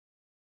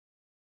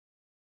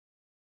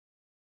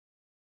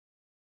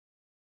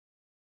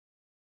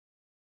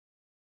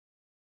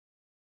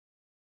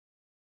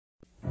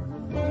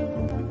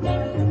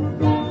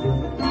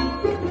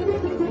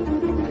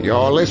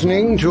You're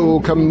listening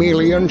to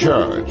Chameleon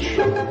Church,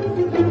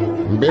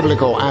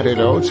 biblical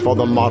antidotes for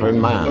the modern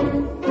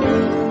man.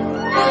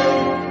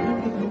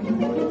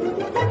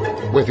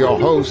 With your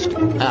host,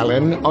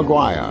 Allan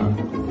Aguirre.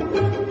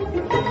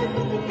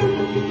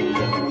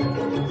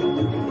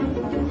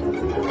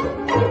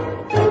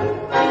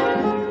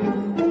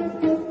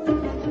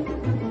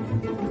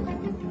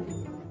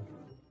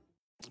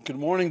 Good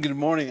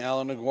morning,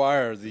 Allan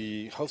Aguirre,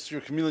 the host of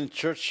your Chameleon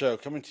Church show,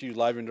 coming to you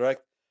live and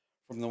direct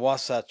from the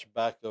Wasatch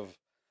back of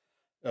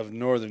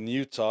northern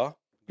Utah.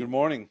 Good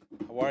morning.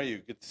 How are you?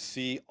 Good to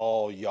see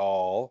all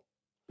y'all.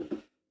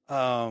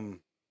 So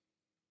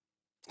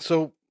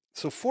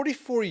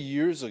 44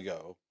 years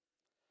ago,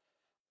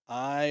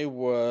 I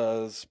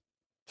was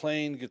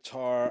playing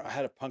guitar. I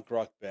had a punk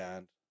rock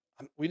band.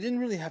 We didn't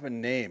really have a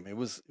name. It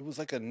was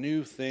like a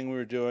new thing we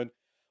were doing.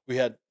 We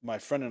had my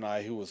friend and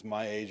I, who was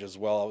my age as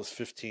well. I was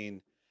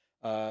 15.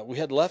 We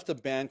had left a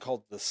band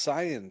called the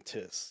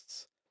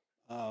Scientists.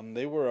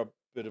 They were a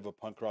bit of a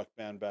punk rock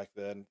band back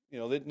then. You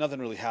know, nothing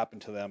really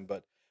happened to them.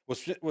 But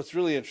what's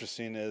really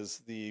interesting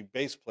is the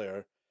bass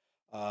player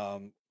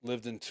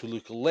lived in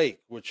Toluca Lake,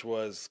 which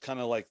was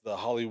kind of like the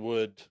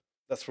Hollywood.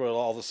 That's where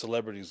all the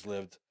celebrities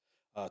lived.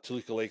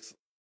 Toluca Lake's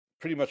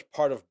pretty much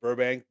part of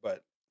Burbank,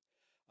 but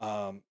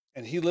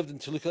and he lived in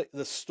Toluca Lake.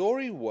 The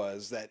story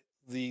was that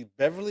the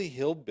Beverly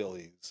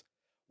Hillbillies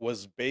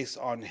was based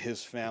on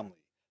his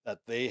family, that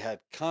they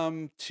had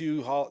come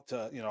to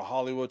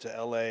Hollywood,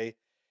 to LA,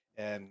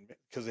 and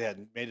because they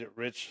had made it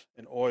rich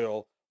in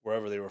oil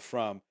wherever they were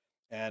from.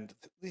 And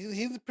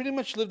he pretty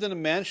much lived in a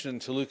mansion in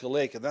Toluca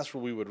Lake, and that's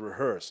where we would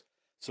rehearse.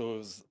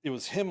 So it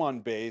was him on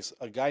bass,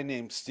 a guy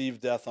named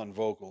Steve Death on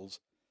vocals,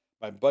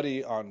 my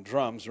buddy on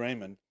drums,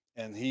 Raymond,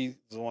 and he's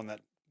the one that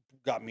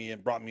got me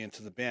and brought me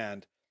into the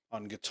band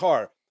on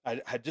guitar.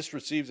 I had just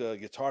received a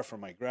guitar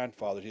from my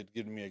grandfather. He had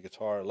given me a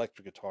guitar,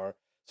 electric guitar.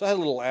 So I had a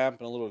little amp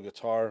and a little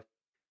guitar,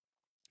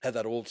 had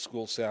that old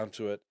school sound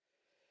to it.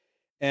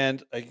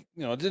 And it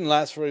didn't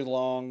last very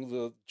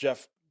long.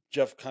 Jeff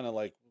kind of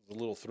like was a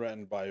little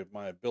threatened by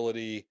my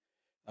ability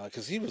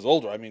because he was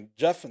older. I mean,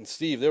 Jeff and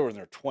Steve, they were in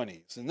their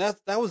 20s, and that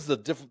was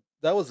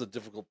the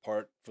difficult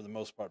part for the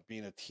most part,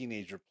 being a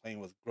teenager playing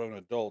with grown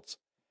adults.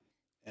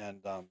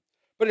 And but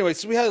anyway,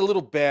 so we had a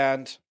little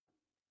band.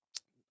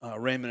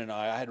 Raymond and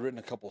I had written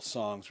a couple of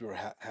songs. We were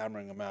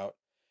hammering them out,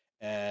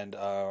 and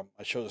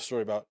I showed a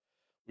story about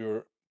we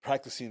were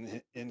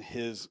practicing in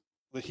his.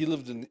 He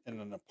lived in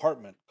an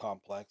apartment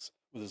complex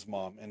with his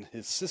mom and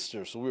his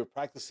sister, so we were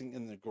practicing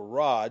in the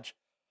garage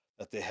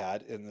that they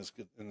had in this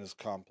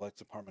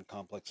apartment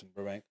complex in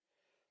Burbank.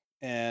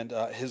 And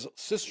his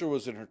sister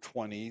was in her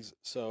 20s,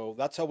 so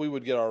that's how we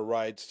would get our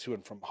rides to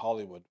and from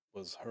Hollywood,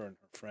 was her and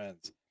her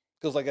friends.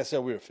 Because, like I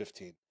said, we were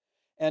 15,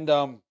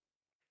 and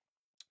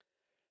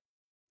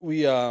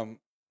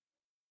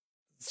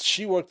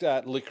she worked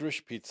at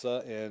Licorice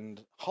Pizza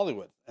in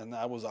Hollywood, and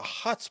that was a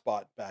hot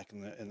spot back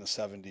in the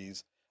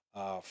 70s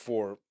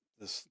for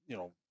this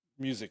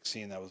music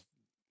scene that was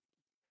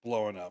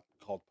blowing up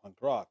called punk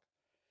rock.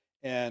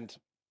 And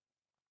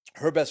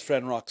her best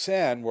friend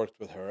Roxanne worked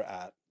with her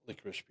at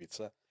Licorice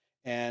Pizza,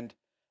 and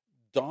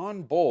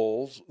Don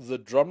Bowles, the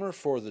drummer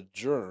for the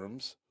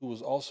Germs, who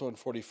was also in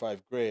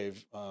 45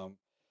 Grave.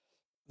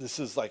 This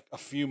is like a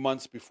few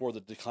months before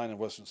the Decline of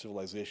Western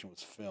Civilization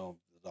was filmed,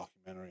 the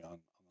documentary on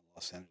the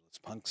Los Angeles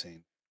punk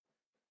scene.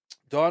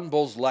 Don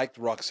Bowles liked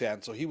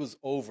Roxanne, so he was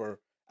over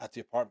at the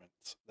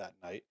apartments that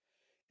night,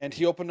 and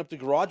he opened up the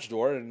garage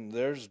door, and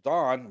there's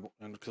Don,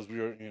 and because we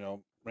were,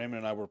 Raymond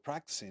and I were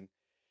practicing.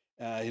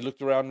 He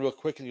looked around real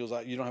quick, and he was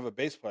like, "You don't have a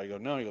bass player?" I go,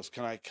 "No." He goes,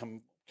 "Can I,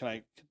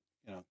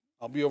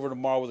 I'll be over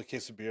tomorrow with a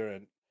case of beer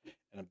and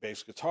a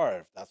bass guitar,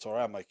 if that's all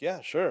right." I'm like,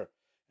 "Yeah, sure."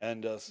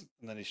 And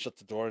then he shut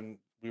the door, and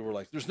we were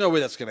like, "There's no way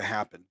that's going to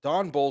happen."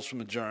 Don Bowles from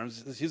the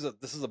Germs, this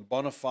is a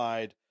bona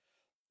fide,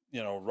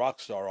 rock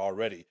star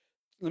already.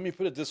 Let me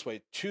put it this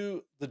way: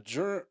 two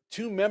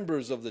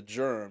members of the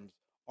Germs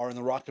are in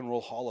the Rock and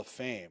Roll Hall of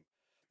Fame.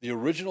 The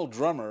original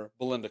drummer,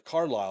 Belinda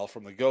Carlisle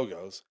from the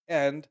Go-Go's,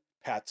 and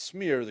Pat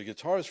Smear, the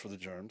guitarist for the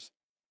Germs.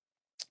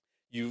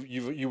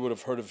 You would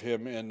have heard of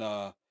him in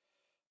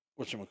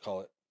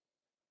whatchamacallit,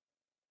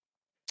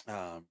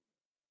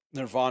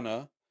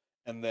 Nirvana,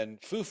 and then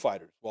Foo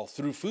Fighters. Well,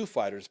 through Foo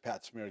Fighters,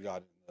 Pat Smear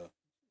got in the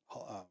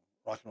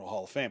Rock and Roll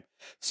Hall of Fame.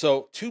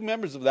 So two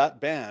members of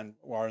that band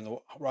are in the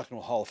Rock and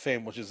Roll Hall of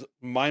Fame, which is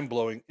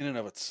mind-blowing in and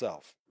of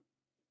itself.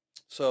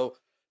 So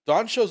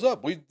Don shows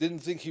up. We didn't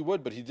think he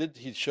would, but he did.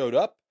 He showed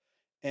up,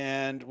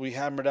 and we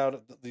hammered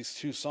out these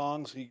two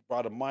songs. He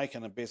brought a mic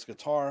and a bass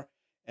guitar,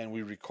 and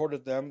we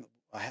recorded them.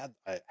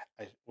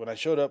 When I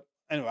showed up,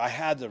 anyway, I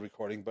had the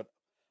recording, but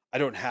I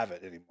don't have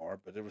it anymore.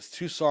 But it was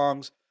two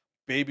songs.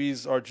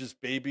 Babies Are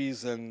Just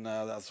Babies, and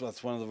that's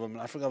one of them.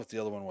 I forgot what the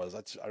other one was.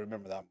 I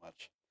remember that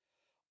much.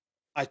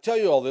 I tell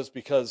you all this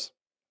because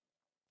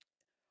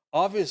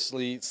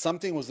obviously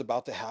something was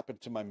about to happen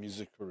to my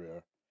music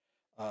career.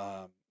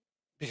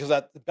 Because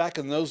back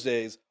in those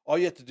days, all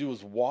you had to do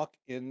was walk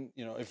in.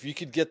 If you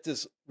could get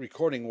this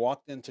recording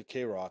walked into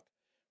K-Rock,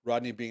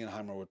 Rodney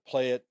Bingenheimer would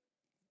play it,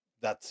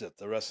 that's it.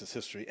 The rest is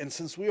history. And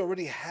since we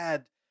already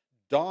had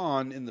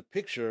Don in the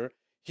picture,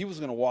 he was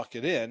going to walk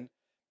it in.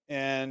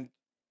 And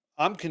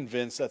I'm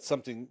convinced that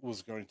something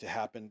was going to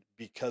happen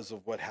because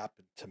of what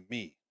happened to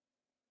me.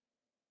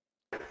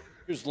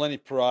 Here's Lenny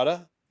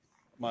Perata,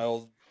 my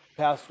old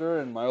pastor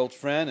and my old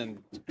friend,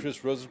 and Kris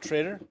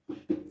Rosentrater,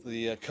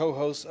 the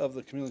co-host of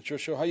the Chameleon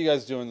Church Show. How you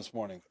guys doing this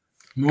morning?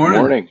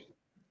 Morning.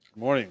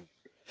 Morning.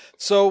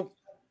 So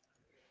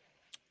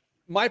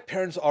my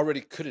parents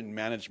already couldn't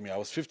manage me. I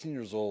was 15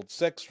 years old,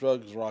 sex,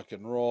 drugs, rock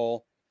and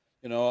roll,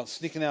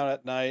 sneaking out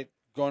at night,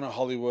 going to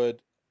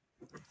Hollywood,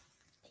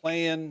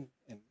 playing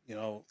and,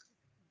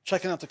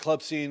 checking out the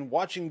club scene,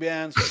 watching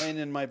bands, playing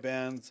in my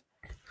bands.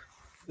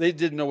 They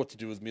didn't know what to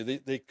do with me.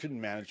 They couldn't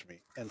manage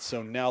me. And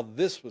so now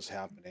this was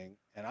happening,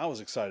 and I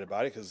was excited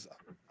about it because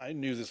I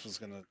knew this was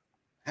going to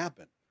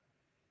happen.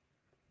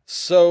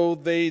 So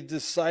they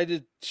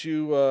decided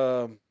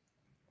to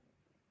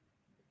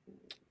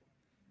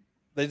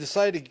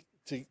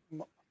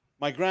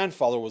my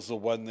grandfather was the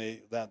one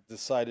they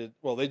decided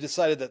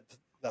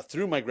that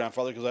through my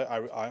grandfather, because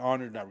I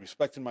honored and I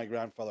respected my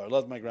grandfather. I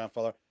loved my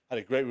grandfather. I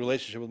had a great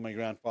relationship with my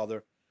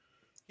grandfather.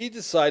 He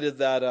decided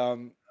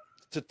that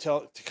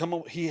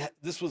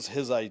this was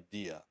his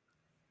idea.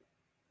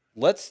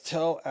 Let's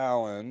tell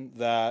Allan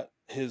that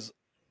his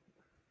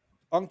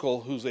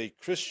uncle, who's a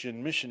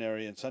Christian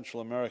missionary in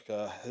Central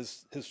America,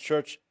 his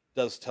church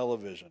does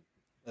television,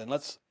 and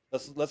let's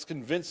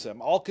convince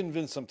him. I'll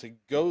convince him to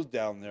go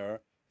down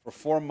there for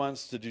 4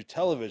 months to do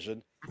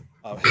television,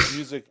 his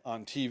music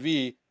on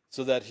TV,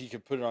 so that he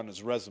could put it on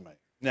his resume.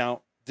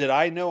 Now, did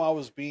I know I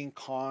was being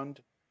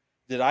conned?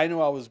 Did I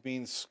know I was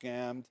being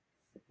scammed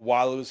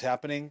while it was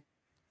happening?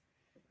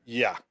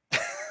 Yeah,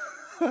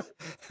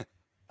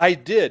 I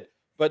did.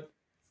 But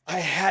I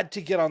had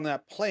to get on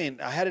that plane.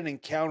 I had an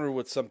encounter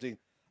with something.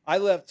 I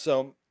left.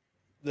 So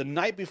the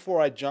night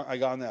before I got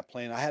on that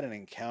plane, I had an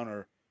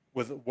encounter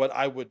with what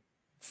I would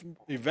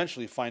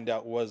eventually find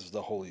out was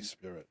the Holy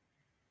Spirit.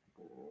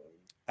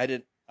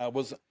 I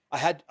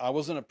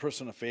wasn't a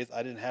person of faith.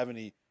 I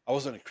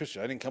wasn't a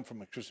Christian. I didn't come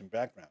from a Christian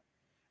background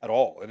at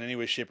all in any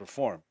way, shape, or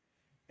form.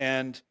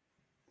 And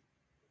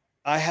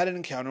I had an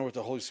encounter with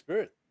the Holy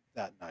Spirit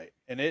that night,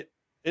 and it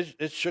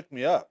shook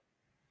me up.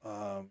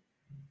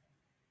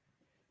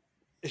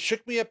 It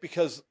shook me up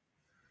because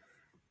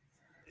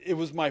it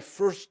was my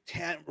first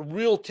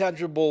real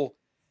tangible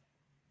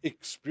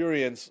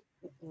experience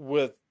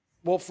with,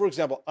 well, for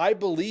example, I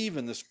believe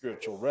in the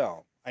spiritual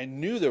realm. I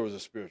knew there was a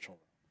spiritual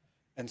realm.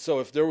 And so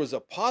if there was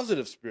a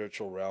positive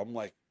spiritual realm,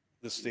 like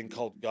this thing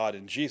called God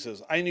and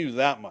Jesus, I knew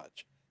that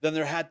much. Then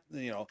there had,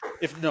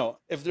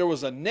 if there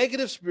was a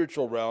negative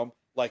spiritual realm,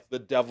 like the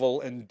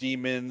devil and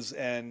demons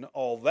and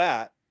all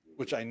that,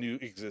 which I knew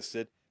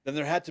existed, then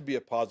there had to be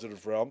a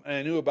positive realm. And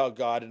I knew about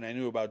God and I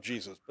knew about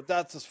Jesus. But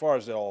that's as far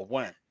as it all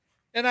went.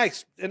 And I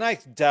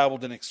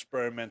dabbled and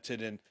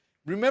experimented. And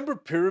remember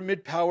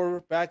pyramid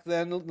power back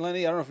then,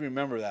 Lenny? I don't know if you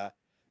remember that.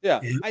 Yeah.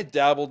 I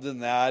dabbled in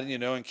that,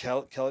 and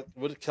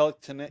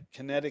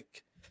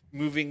kinetic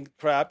moving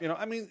crap.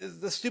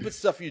 The stupid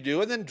stuff you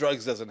do. And then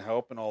drugs doesn't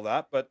help and all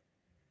that. But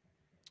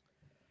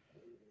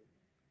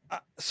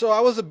so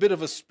I was a bit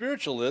of a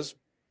spiritualist,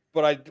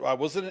 but I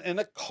wasn't in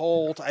a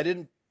cult. I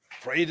didn't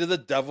pray to the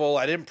devil.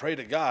 I didn't pray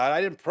to God.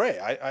 I didn't pray.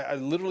 I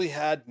literally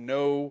had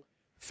no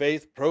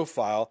faith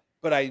profile,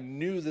 but I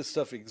knew this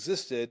stuff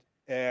existed.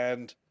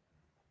 And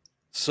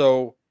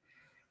so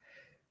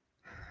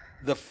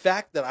the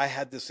fact that I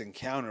had this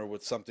encounter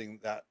with something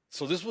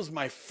so this was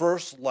my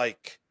first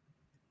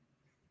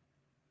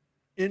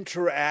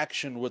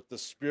interaction with the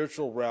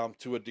spiritual realm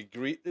to a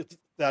degree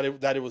that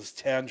it was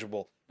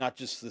tangible, not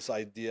just this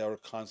idea or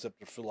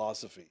concept or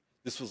philosophy.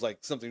 This was like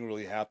something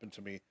really happened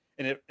to me,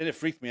 and it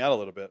freaked me out a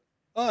little bit.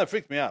 Oh, it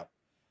freaked me out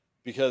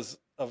because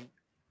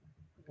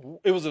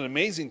it was an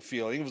amazing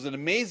feeling. It was an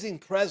amazing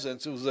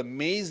presence. It was an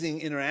amazing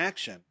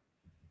interaction.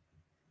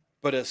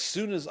 But as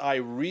soon as I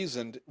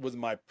reasoned with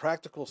my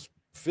practical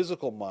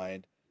physical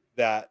mind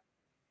that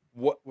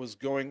what was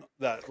going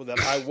there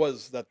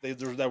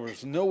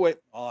was no way.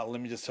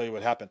 Let me just tell you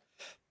what happened.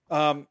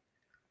 I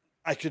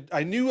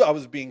knew I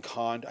was being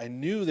conned. I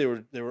knew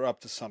they were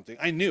up to something.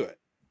 I knew it.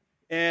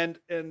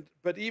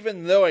 But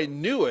even though I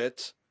knew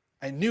it,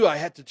 I knew I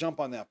had to jump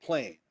on that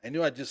plane. I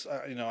knew I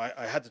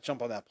had to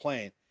jump on that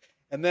plane.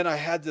 And then I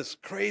had this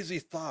crazy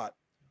thought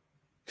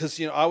because,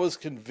 I was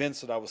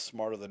convinced that I was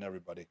smarter than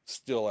everybody.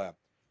 Still am.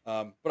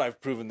 But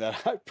I've proven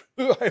that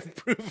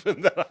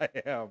I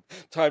am.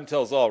 Time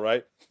tells all,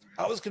 right?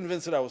 I was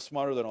convinced that I was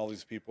smarter than all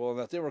these people and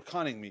that they were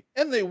conning me.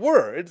 And they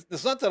were.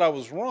 It's not that I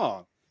was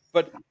wrong.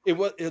 But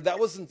that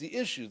wasn't the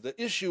issue.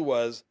 The issue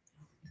was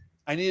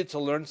I needed to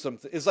learn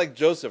something. It's like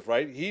Joseph,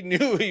 right? He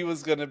knew he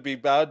was going to be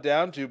bowed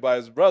down to by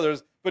his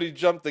brothers, but he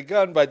jumped the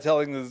gun by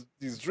telling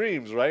these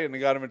dreams, right? And it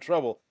got him in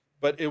trouble.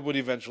 But it would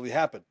eventually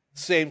happen.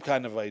 Same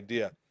kind of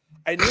idea.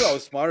 I knew I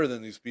was smarter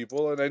than these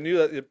people, and I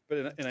knew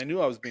and I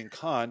knew I was being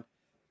conned.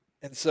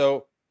 And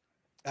so,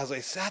 as I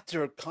sat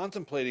there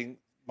contemplating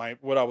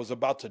what I was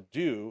about to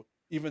do,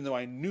 even though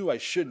I knew I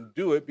shouldn't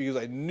do it because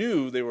I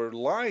knew they were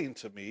lying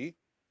to me.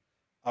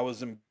 I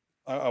was in,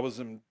 I was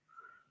in,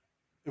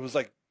 it was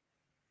like,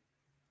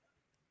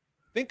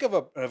 think of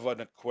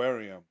an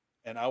aquarium,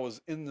 and I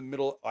was in the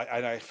middle.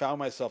 I found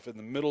myself in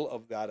the middle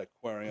of that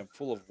aquarium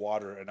full of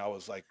water, and I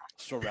was like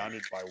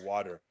surrounded by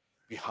water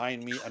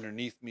behind me,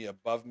 underneath me,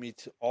 above me,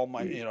 to all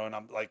my, and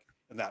I'm like,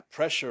 and that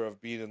pressure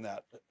of being in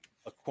that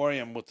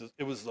aquarium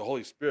it was the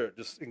Holy Spirit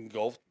just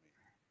engulfed me.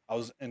 I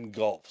was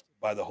engulfed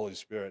by the Holy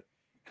Spirit,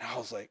 and I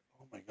was like,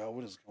 oh my God,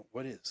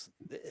 what is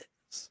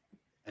this?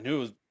 I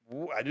knew it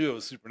I knew it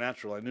was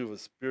supernatural. I knew it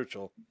was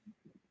spiritual,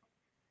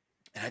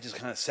 and I just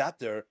kind of sat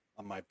there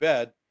on my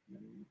bed,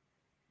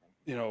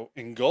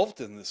 engulfed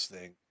in this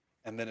thing.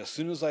 And then as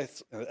soon as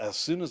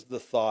the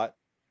thought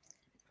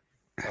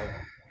of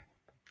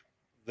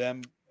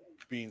them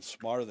being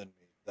smarter than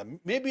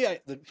me,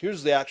 that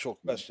here's the actual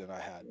question I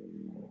had.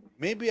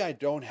 Maybe I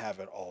don't have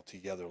it all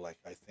together like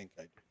I think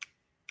I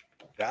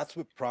do. That's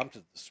what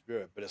prompted the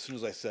Spirit. But as soon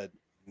as I said,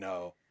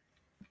 no,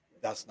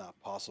 that's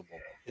not possible,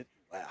 it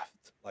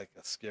laughed like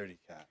a scaredy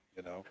cat.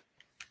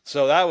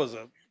 So that was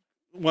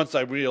once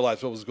I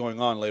realized what was going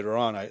on later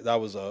on,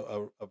 that was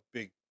a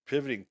big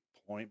pivoting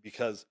point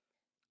because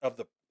of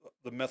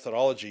the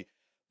methodology,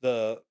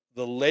 the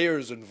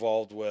layers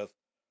involved with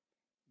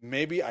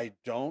maybe I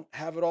don't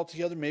have it all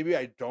together, maybe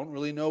I don't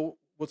really know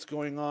what's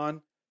going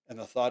on, and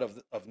the thought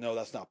of no,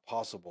 that's not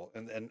possible,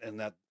 and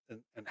that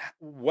and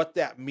what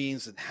that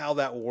means and how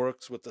that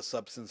works with the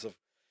substance of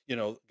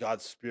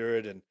God's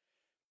Spirit, and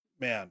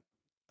man,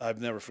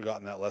 I've never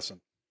forgotten that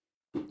lesson.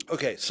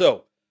 Okay,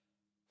 so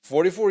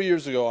 44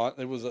 years ago,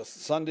 it was a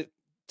Sunday.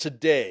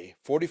 Today,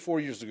 44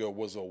 years ago,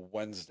 was a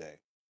Wednesday,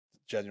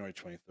 January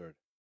 23rd.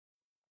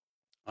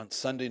 On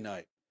Sunday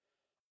night,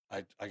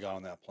 I got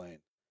on that plane,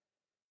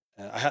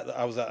 and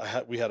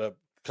we had a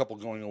couple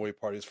going away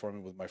parties for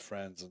me with my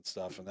friends and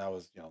stuff, and that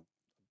was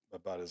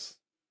about as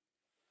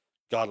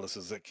godless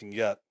as it can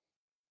get.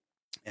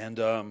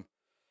 And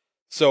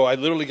so I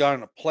literally got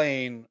on a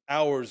plane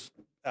hours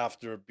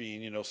after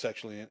being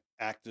sexually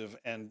active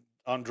and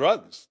on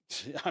drugs.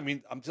 I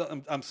mean,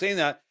 I'm saying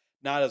that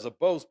not as a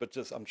boast, but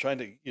just I'm trying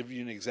to give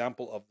you an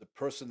example of the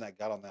person that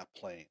got on that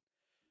plane.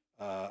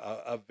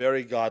 A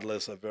very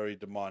godless, a very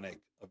demonic,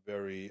 a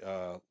very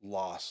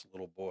lost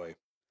little boy.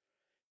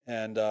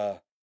 And I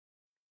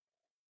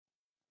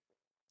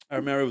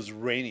remember it was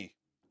rainy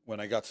when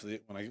I got to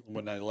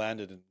when I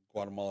landed in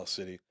Guatemala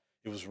City.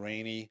 It was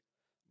rainy.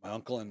 My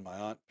uncle and my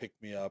aunt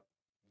picked me up.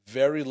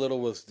 Very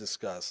little was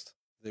discussed.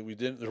 There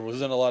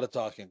wasn't a lot of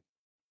talking.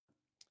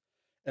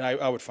 And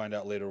I would find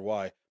out later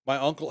why. My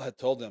uncle had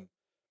told them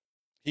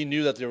he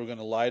knew that they were going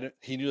to lie.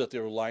 He knew that they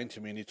were lying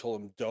to me, and he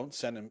told him, "Don't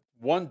send him.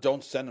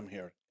 Don't send him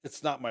here.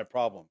 It's not my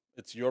problem.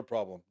 It's your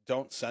problem.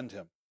 Don't send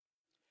him."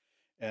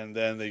 And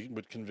then they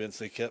would convince.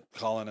 They kept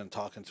calling and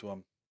talking to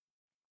him.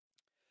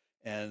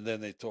 And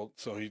then he told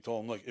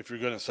him, "Look, if you're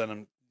going to send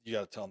him, you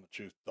got to tell him the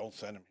truth. Don't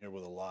send him here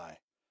with a lie."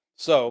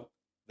 So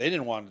they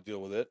didn't want to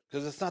deal with it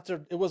because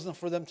it wasn't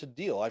for them to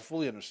deal. I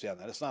fully understand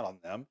that. It's not on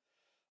them.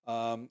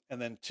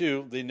 And then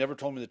two, they never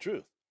told me the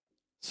truth.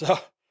 So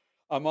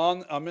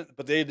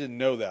but they didn't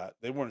know that.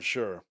 They weren't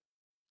sure,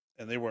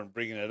 and they weren't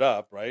bringing it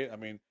up, right? I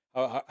mean,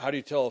 how do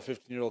you tell a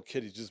 15-year-old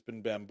kid he's just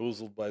been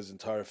bamboozled by his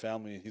entire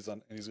family, and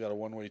he's got a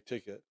one-way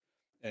ticket,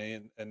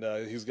 and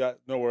he's got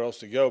nowhere else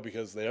to go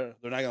because they're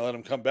not going to let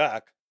him come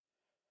back?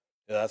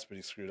 Yeah, that's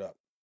pretty screwed up.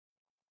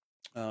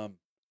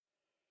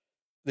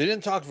 They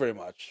didn't talk very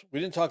much. We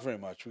didn't talk very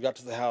much. We got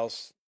to the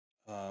house.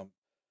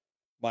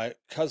 My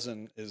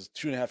cousin is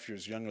 2.5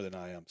 years younger than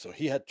I am, so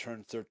he had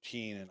turned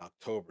 13 in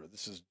October.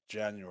 This is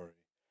January,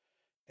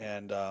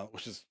 and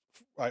which is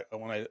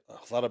when I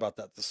thought about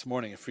that this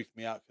morning, it freaked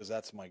me out because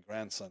that's my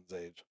grandson's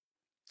age.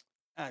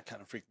 That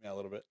kind of freaked me out a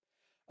little bit,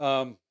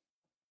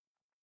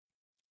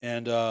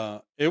 and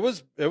it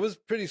was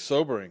pretty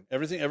sobering.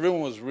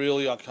 Everyone was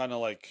really kind of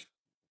like,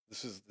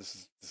 this is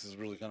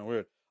really kind of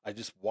weird. I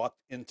just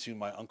walked into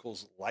my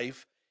uncle's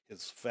life,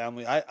 his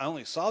family. I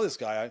only saw this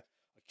guy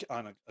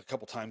on a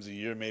couple times a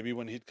year, maybe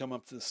when he'd come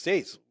up to the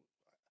States.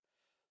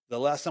 The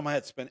last time I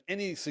had spent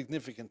any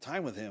significant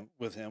time with him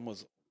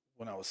was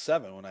when I was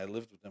 7, when I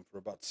lived with him for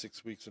about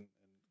 6 weeks in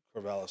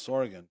Corvallis,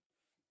 Oregon.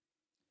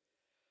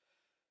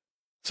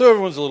 So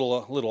everyone's a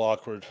little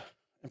awkward,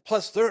 and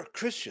plus they're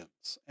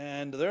Christians,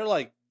 and they're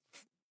like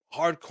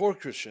hardcore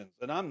Christians,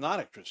 and I'm not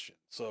a Christian,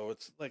 so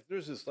it's like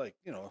there's this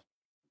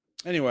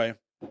Anyway,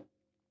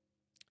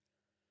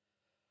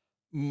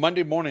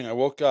 Monday morning I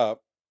woke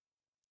up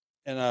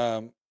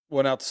and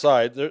went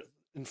outside there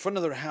in front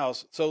of their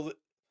house. So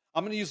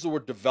I'm going to use the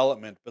word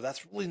development, but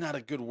that's really not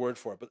a good word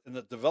for it. But in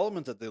the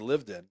development that they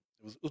lived in,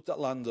 it was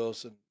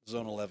Utatlandos in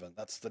Zone 11.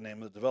 That's the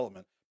name of the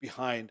development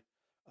behind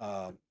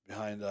the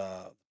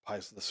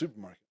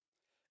supermarket.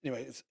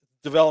 Anyway, it's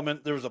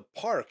development. There was a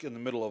park in the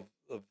middle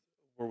of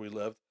where we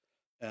lived,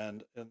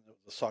 and the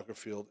soccer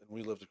field, and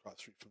we lived across the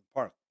street from the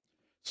park.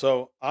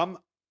 So I'm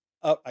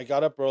up. I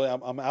got up early.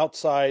 I'm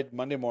outside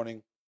Monday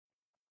morning.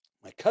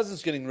 My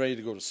cousin's getting ready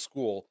to go to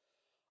school.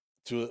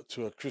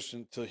 to a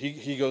Christian.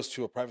 He goes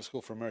to a private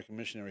school for American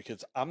missionary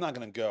kids. I'm not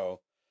going to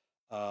go,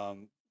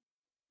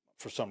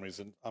 for some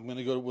reason. I'm going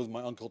to go with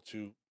my uncle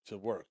to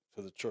work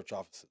to the church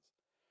offices.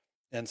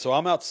 And so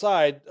I'm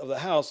outside of the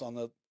house on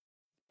the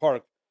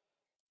park.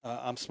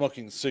 I'm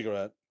smoking a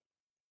cigarette,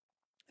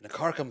 and a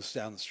car comes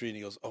down the street, and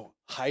he goes, "Oh,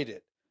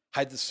 hide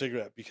the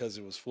cigarette because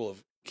it was full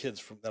of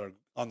kids that are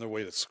on their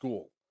way to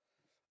school."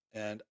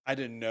 And I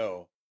didn't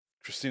know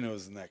Christina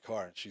was in that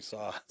car, and she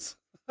saw us.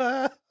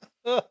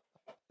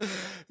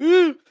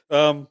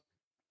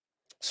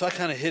 So I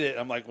kind of hid it.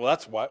 I'm like, "Well,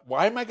 that's why.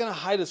 Why am I going to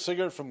hide a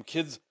cigarette from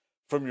kids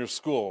from your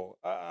school?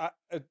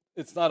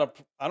 It's not a.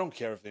 I don't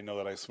care if they know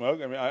that I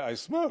smoke. I mean, I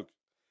smoke."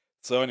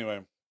 So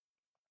anyway,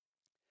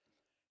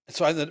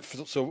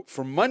 so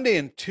for Monday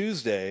and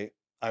Tuesday,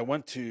 I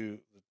went to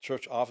the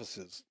church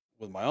offices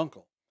with my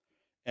uncle,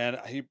 and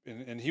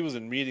he was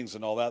in meetings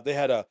and all that.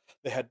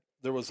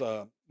 There was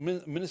a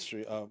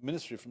ministry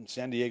from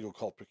San Diego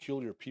called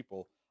Peculiar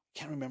People. I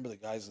can't remember the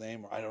guy's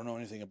name, or I don't know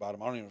anything about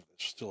him. I don't even know if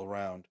they're still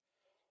around.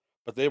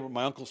 But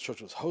my uncle's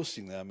church was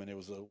hosting them, and it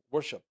was a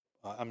worship.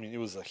 It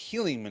was a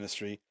healing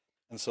ministry,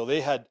 and so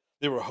they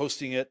were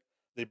hosting it.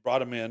 They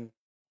brought him in,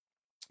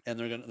 and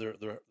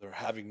they're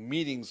having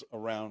meetings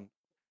around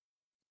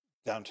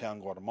downtown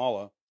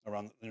Guatemala,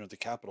 around the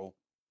capital,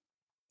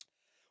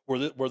 where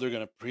they're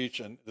going to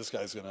preach, and this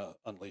guy's going to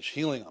unleash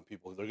healing on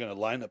people. They're going to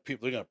line up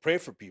people. They're going to pray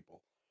for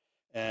people,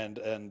 and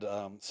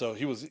so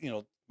he was,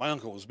 my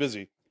uncle was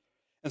busy,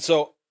 and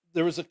so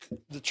there was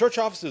the church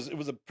offices. It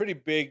was a pretty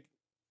big.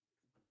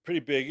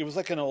 It was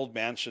like an old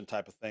mansion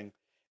type of thing,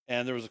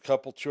 and there was a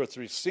couple, 2 or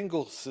 3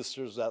 single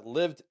sisters that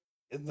lived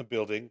in the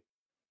building.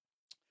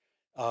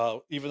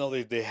 Even though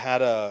they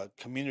had a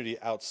community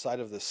outside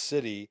of the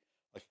city,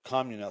 like a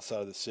commune outside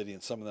of the city,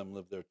 and some of them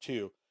lived there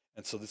too.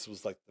 And so this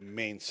was like the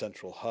main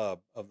central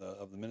hub of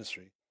the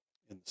ministry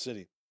in the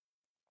city.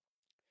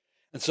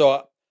 And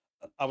so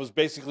I was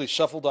basically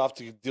shuffled off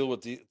to deal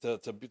with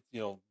to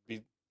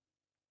be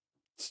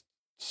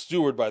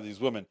steward by these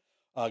women.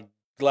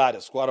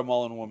 Gladys,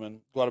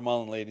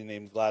 Guatemalan lady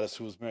named Gladys,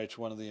 who was married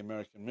to one of the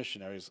American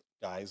missionaries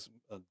guys,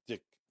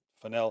 Dick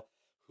Fennell,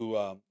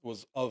 who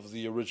was of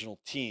the original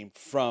team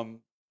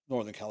from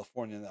Northern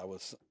California. That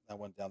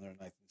went down there in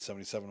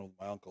 1977 with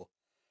my uncle.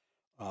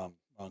 My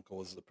uncle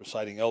was the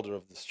presiding elder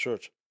of this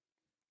church.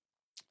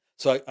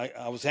 So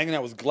I was hanging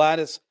out with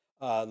Gladys,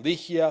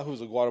 Ligia,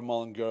 who's a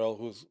Guatemalan girl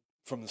who's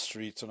from the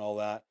streets and all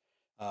that,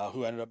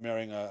 who ended up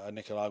marrying a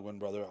Nicaraguan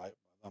brother.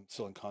 I'm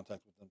still in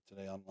contact with them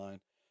today online.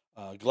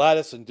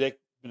 Gladys and Dick,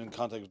 been in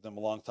contact with them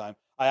a long time.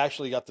 I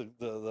actually got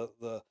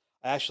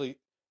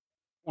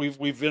we've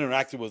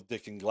interacted with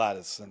Dick and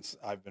Gladys since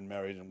I've been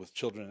married and with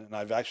children, and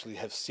I've actually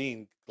have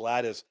seen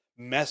Gladys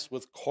mess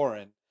with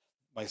Corin,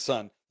 my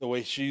son, the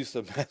way she used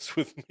to mess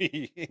with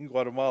me in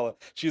Guatemala.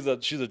 She's a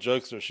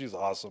jokester. She's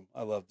awesome.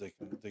 I love Dick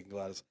and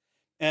Gladys,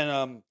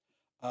 and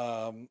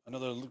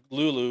another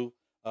Lulu,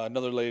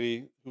 another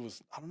lady who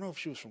was, I don't know if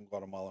she was from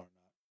Guatemala or not.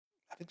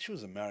 I think she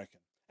was American.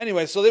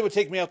 Anyway, so they would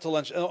take me out to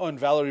lunch. Oh, and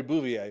Valerie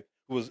Bouvier,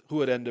 who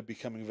would end up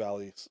becoming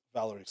Valerie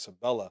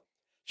Sabella.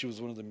 She was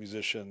one of the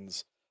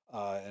musicians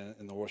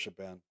in the worship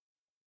band.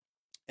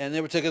 And they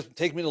would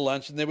take me to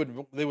lunch, and they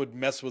would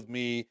mess with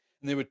me,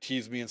 and they would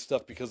tease me and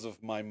stuff because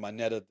of my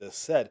manera de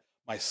ser,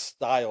 my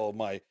style,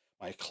 my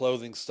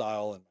clothing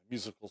style, and my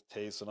musical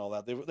taste and all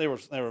that. They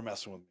were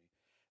messing with me,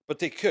 but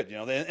they could,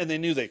 and they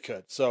knew they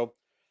could. So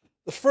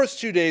the first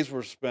 2 days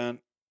were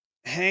spent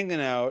hanging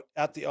out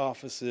at the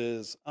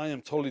offices. I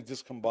am totally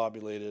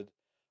discombobulated.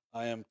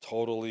 I'm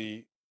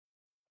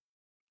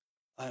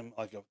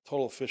like a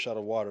total fish out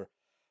of water.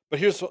 But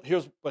here's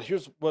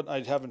what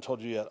I haven't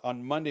told you yet.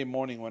 On Monday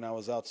morning, when I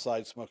was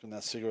outside smoking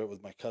that cigarette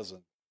with my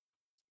cousin,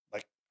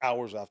 like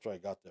hours after I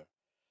got there,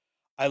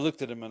 I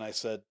looked at him and I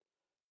said,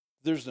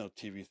 "There's no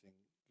TV thing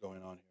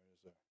going on here, is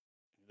there?"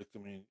 He looked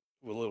at me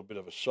with a little bit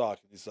of a shock,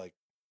 and he's like,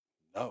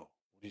 "No,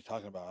 what are you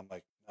talking about?" I'm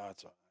like, "No,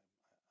 it's all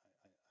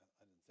right.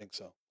 I didn't think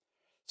so."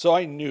 So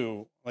I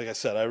knew, like I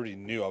said, I already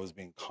knew I was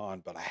being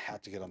conned, but I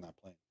had to get on that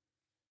plane.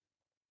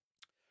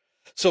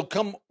 So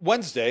come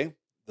Wednesday,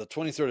 the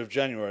 23rd of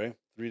January,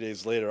 3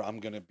 days later, I'm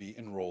going to be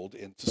enrolled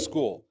into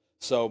school.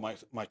 So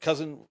my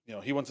cousin,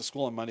 he went to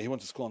school on Monday. He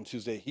went to school on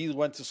Tuesday. He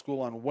went to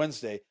school on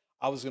Wednesday.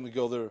 I was going to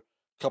go there a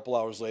couple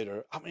hours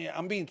later. I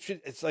mean,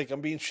 it's like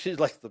I'm being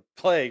treated like the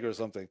plague or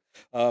something.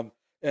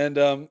 He's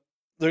going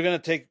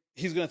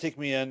to take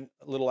me in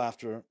a little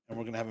after, and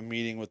we're going to have a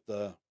meeting with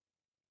the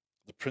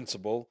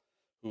principal,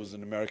 who was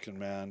an American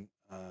man.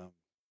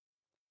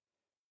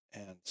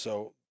 And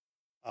so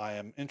I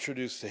am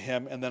introduced to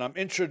him, and then I'm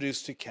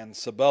introduced to Ken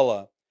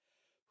Sabella,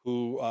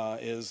 who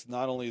is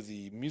not only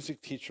the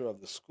music teacher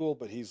of the school,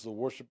 but he's the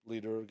worship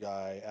leader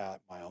guy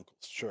at my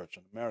uncle's church,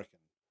 an American.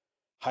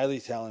 Highly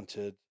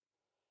talented,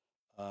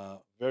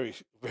 very,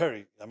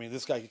 very, I mean,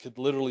 this guy could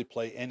literally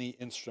play any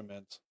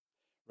instrument,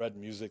 read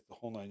music, the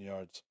whole 9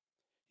 yards.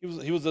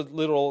 He was a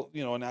literal,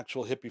 an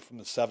actual hippie from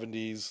the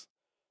 70s,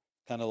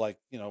 kind of like,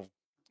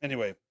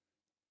 anyway.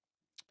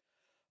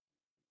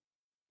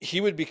 He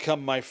would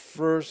become my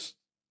first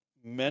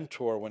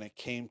mentor when it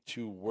came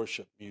to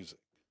worship music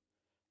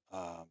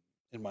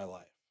in my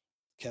life,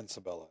 Ken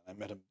Sabella. I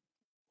met him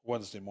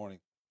Wednesday morning.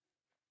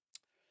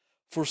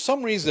 For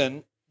some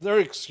reason, their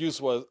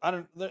excuse was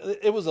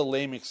it was a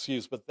lame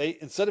excuse, but they,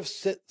 instead of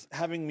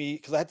having me,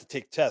 because I had to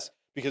take tests,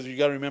 because you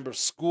got to remember,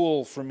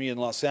 school for me in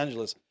Los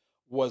Angeles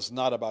was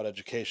not about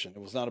education.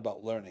 It was not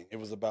about learning. It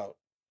was about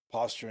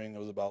posturing. It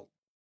was about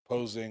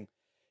posing.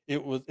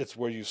 It's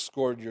where you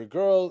scored your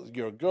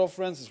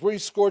girlfriends. It's where you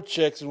scored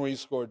chicks and where you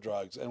scored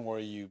drugs and where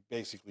you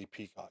basically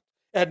peacocked.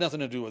 It had nothing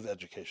to do with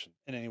education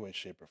in any way,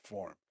 shape, or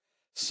form.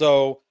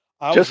 So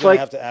I was going to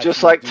have to actually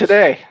just like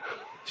today,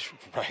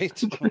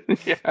 right?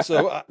 yeah.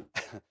 So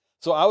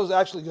I was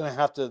actually going to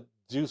have to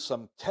do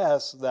some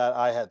tests that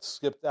I had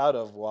skipped out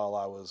of while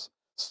I was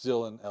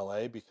still in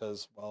LA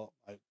because, well,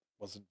 I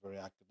wasn't very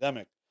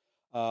academic.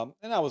 And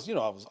I was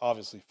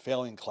obviously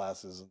failing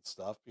classes and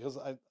stuff because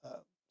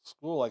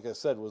school, like I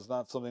said, was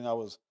not something I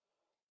was,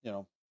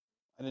 I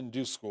didn't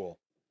do school.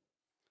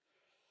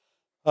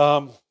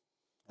 I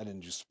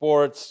didn't do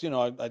sports.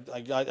 I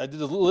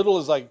did as little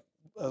as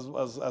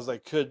I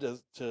could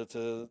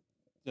to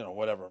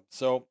whatever.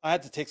 So I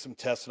had to take some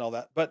tests and all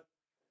that. But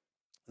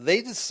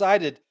they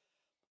decided,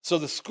 so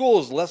the school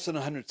is less than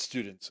 100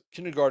 students,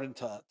 kindergarten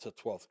to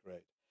 12th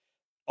grade.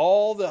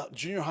 All the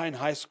junior high and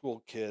high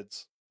school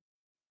kids,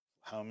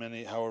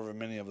 however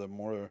many of them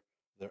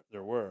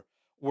there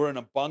were in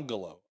a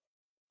bungalow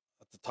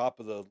at the top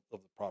of the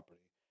property,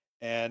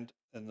 and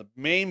in the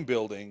main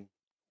building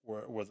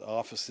where the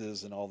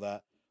offices and all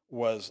that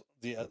was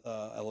the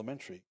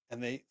elementary,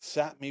 and they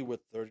sat me with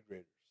third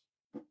graders.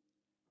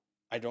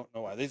 I don't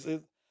know why.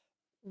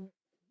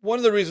 One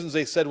of the reasons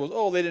they said was,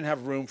 oh, they didn't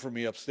have room for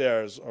me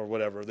upstairs or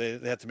whatever. They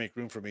had to make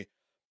room for me.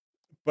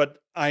 But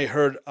I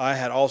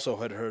had also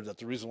heard that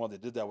the reason why they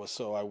did that was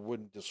so I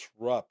wouldn't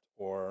disrupt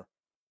or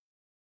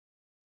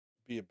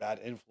be a bad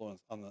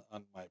influence on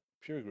my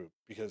peer group,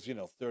 because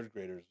third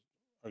graders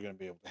are going to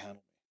be able to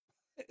handle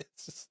me.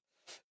 It's just,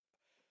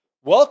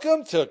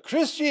 welcome to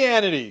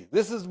Christianity.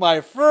 This is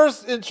my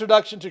first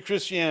introduction to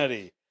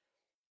Christianity.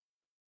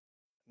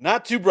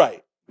 Not too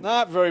bright,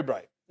 not very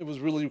bright. It was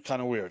really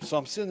kind of weird. So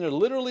I'm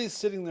literally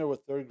sitting there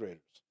with third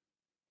graders,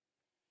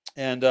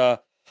 and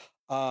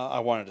I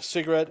wanted a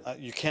cigarette.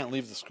 You can't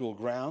leave the school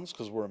grounds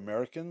because we're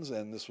Americans,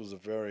 and this was a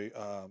very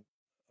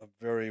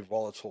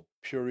volatile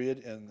period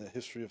in the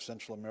history of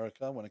Central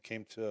America when it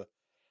came to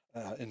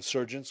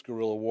insurgents,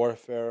 guerrilla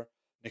warfare.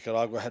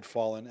 Nicaragua had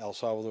fallen, El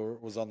Salvador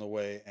was on the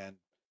way, and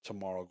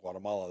tomorrow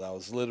Guatemala. That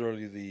was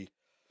literally the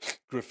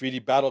graffiti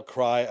battle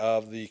cry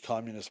of the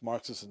communist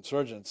Marxist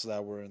insurgents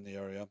that were in the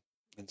area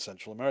in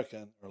Central America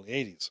in the early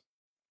 80s.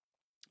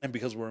 And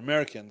because we're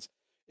Americans,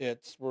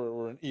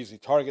 we're an easy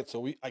target,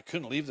 so I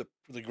couldn't leave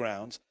the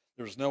grounds.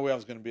 There was no way I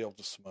was going to be able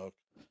to smoke.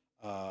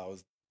 I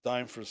was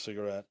dying for a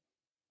cigarette.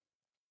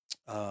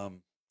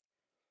 I'm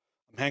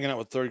hanging out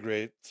with third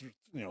grade,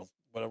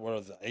 what are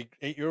the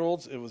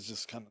 8-year-olds? It was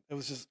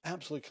just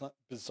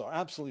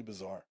absolutely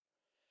bizarre.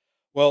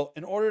 Well,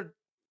 in order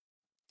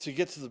to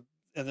get to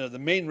the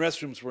main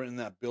restrooms were in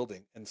that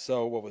building, and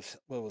so what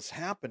was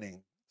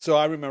happening? So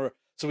I remember,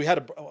 so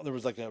there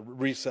was like a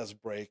recess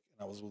break,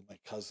 and I was with my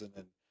cousin,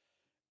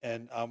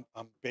 and I'm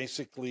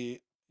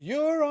basically,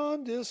 you're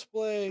on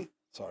display.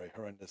 Sorry,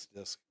 horrendous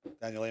disc,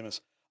 Daniel Amos.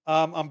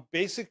 I'm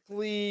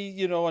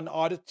basically, an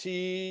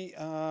oddity.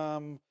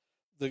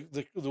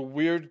 The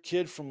weird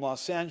kid from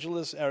Los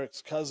Angeles,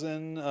 Eric's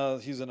cousin.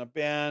 He's in a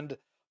band,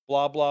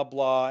 blah blah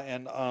blah,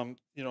 and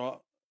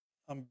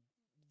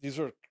these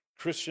are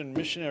Christian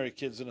missionary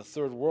kids in a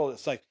third world.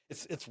 It's like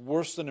it's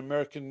worse than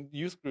American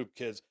youth group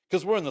kids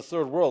because we're in the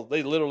third world.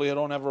 They literally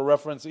don't have a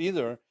reference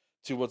either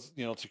to what's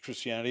to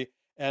Christianity,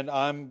 and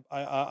I'm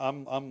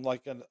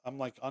like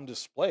on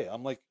display.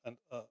 I'm like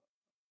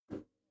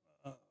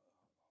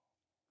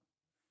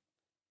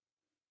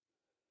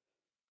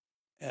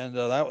and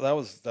that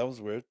was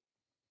weird.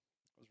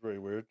 It was very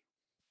weird.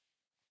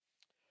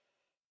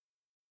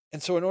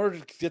 And so, in order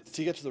to get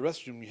to the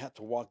restroom, you had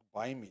to walk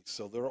by me.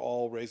 So they're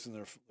all raising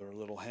their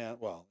little hand.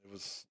 Well, it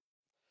was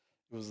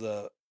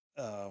the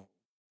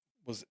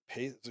was it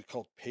Pace? Is it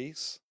called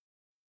Pace?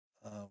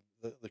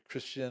 The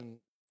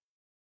Christian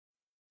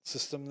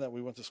system that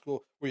we went to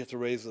school, where you have to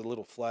raise a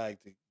little flag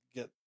to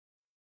get.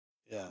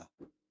 Yeah,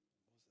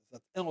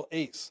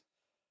 Ace.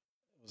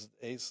 It was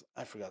Ace.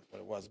 I forgot what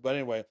it was, but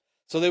anyway.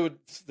 So they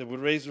would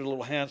raise their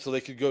little hand so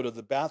they could go to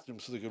the bathroom,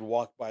 so they could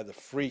walk by the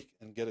freak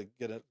and get a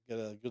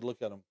good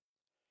look at him.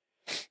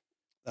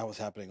 That was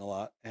happening a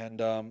lot, and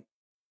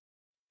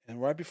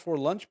right before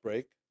lunch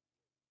break,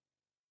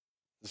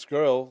 this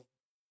girl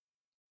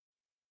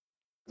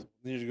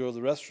needed to go to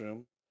the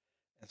restroom,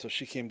 and so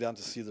she came down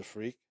to see the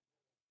freak,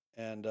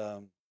 and I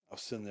was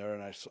sitting there,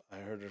 and I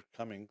heard her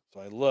coming, so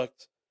I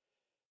looked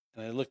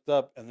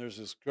up, and there's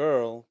this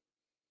girl.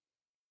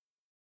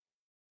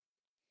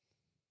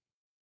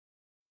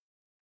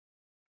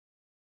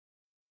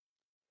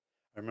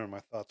 I remember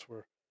my thoughts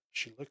were,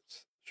 she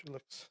looks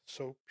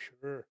so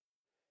pure.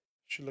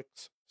 She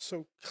looks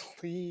so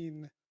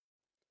clean.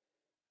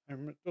 I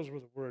remember those were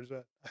the words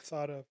that I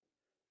thought of.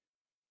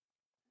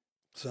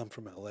 So I'm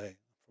from LA. I'm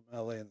from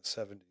LA in the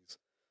 70s.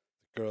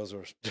 The girls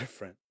are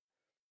different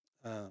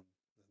than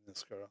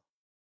this girl.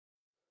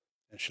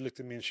 And she looked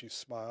at me and she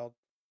smiled.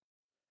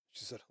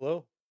 She said,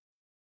 hello.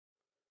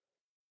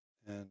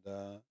 And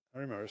I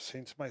remember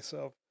saying to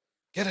myself,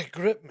 get a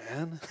grip,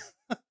 man.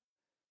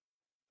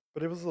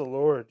 But it was the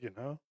Lord, you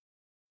know.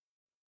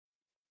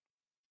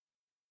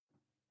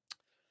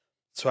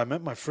 So I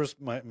met my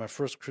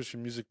first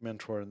Christian music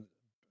mentor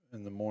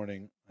in the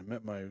morning. I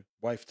met my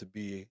wife to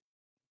be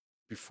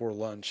before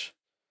lunch,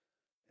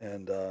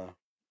 and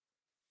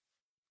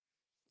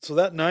so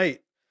that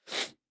night,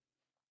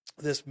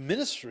 this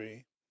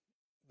ministry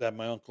that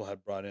my uncle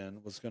had brought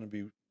in was going to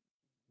be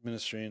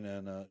ministering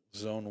in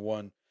Zone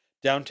One,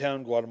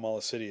 downtown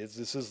Guatemala City.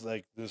 This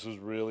was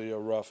really a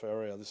rough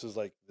area. This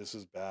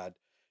is bad.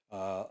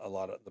 A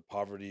lot of the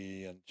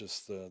poverty and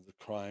just the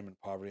crime and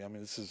poverty. I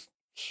mean, this is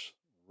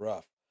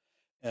rough.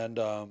 And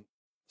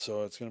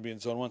so it's going to be in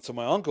Zone One. So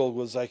my uncle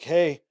was like,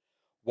 "Hey,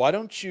 why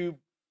don't you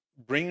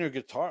bring your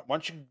guitar? Why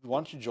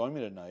don't you join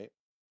me tonight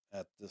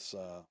at this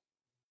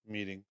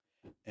meeting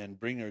and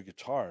bring your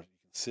guitar? You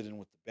can sit in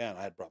with the band."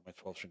 I had brought my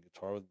 12-string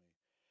guitar with me.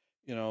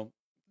 You know,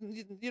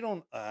 you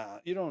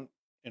don't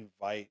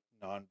invite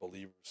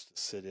non-believers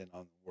to sit in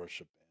on the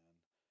worship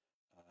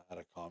band at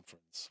a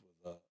conference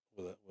with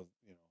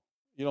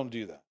you don't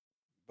do that.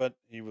 But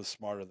he was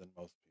smarter than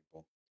most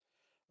people.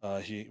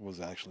 He was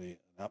actually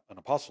an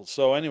apostle.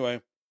 So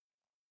anyway,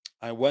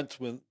 I went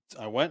and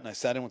I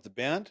sat in with the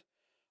band.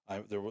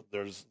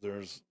 There's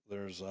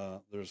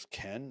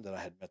Ken that I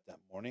had met that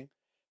morning.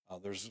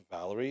 There's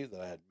Valerie that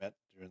I had met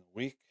during the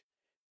week,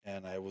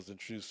 and I was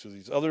introduced to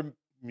these other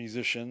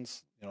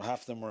musicians.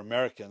 Half of them were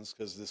Americans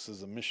because this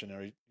is a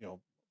missionary.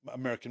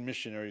 American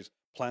missionaries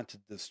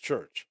planted this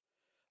church.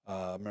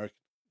 American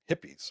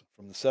hippies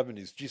from the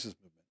 '70s, Jesus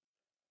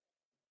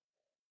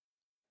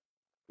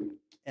movement,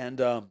 and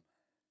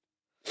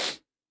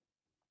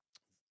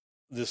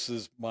this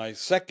is my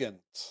second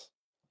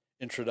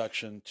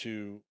introduction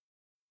to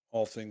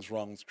all things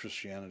wrong with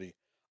Christianity.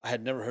 I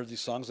had never heard these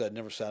songs. I had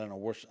never sat in a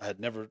worship. I had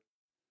never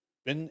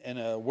been in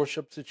a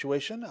worship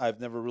situation. I've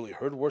never really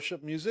heard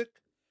worship music.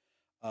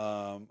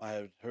 I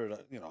had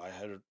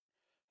heard,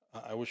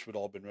 I wish we'd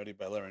all been ready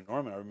by Larry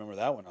Norman. I remember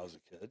that when I was a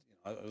kid.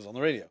 It was on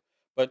the radio.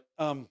 But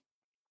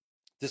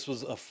this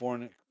was a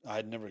foreign. I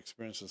had never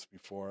experienced this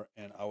before,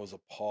 and I was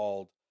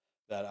appalled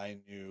that I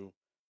knew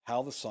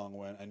how the song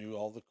went. I knew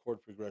all the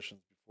chord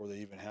progressions before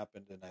they even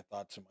happened, and I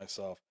thought to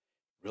myself,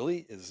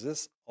 "Really, is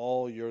this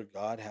all your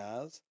God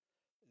has?"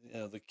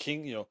 The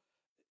king.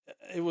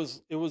 It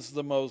was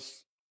the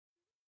most.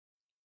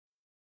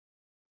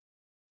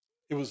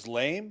 It was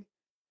lame.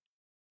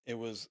 It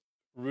was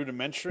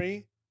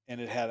rudimentary, and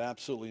it had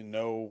absolutely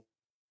no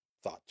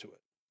thought to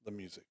it. The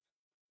music.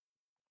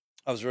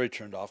 I was very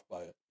turned off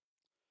by it.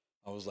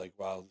 I was like,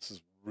 "Wow, this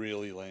is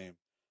really lame."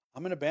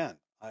 I'm in a band.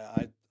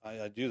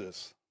 I do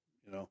this.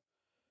 You know,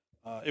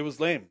 it was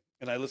lame,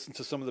 and I listened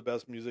to some of the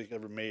best music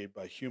ever made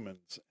by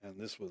humans, and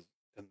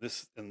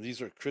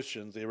these are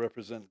Christians. They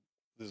represent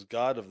this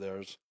God of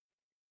theirs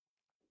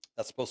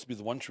that's supposed to be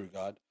the one true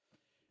God.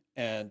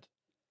 And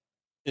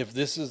if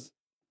this is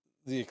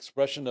the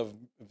expression of,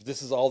 if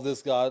this is all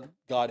this God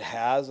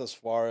has, as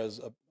far as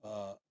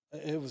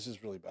it was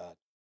just really bad.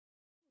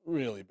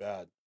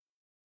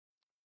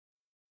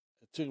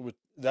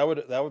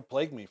 That would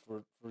plague me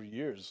for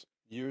years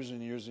and years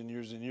and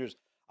years and years.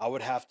 I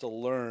would have to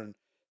learn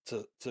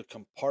to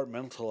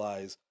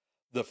compartmentalize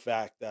the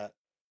fact that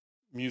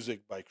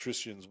music by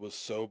Christians was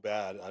so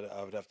bad.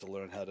 I would have to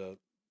learn how to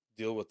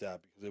deal with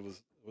that because it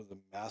was a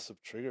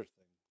massive triggering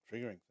thing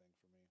for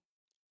me.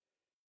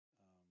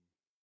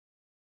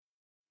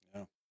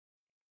 Yeah.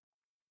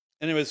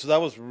 Anyway, so that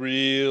was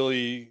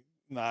really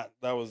not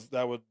that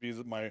would be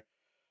my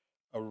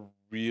a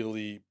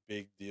really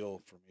big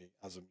deal for me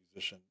as a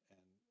musician, and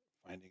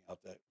finding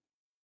out that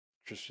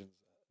Christians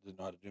didn't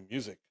know how to do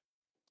music.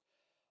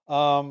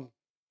 Um,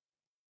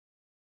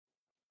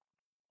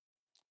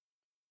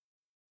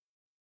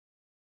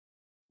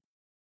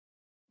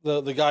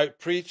 the guy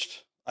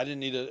preached. I didn't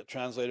need a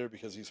translator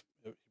because he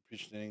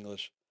preached in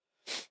English.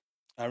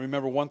 I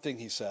remember one thing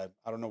he said.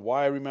 I don't know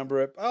why I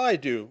remember it. Oh, I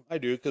do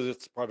because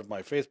it's part of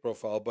my faith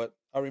profile. But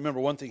I remember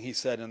one thing he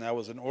said, and that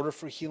was, in order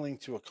for healing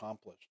to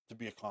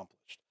be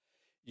accomplished,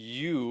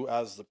 you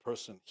as the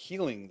person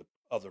healing the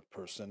other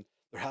person,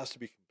 there has to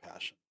be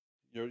compassion.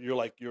 You're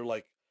like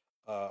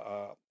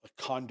a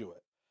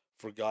conduit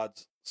for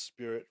God's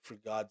spirit, for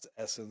God's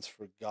essence,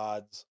 for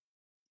God's.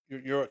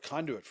 You're a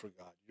conduit for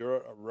God.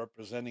 You're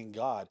representing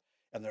God,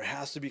 and there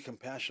has to be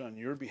compassion on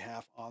your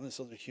behalf on this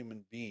other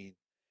human being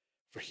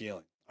for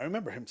healing. I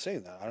remember him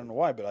saying that. I don't know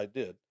why, but I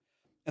did.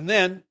 And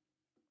then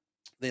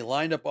they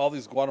lined up all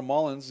these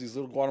Guatemalans, these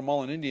little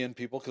Guatemalan Indian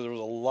people, because there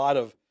was a lot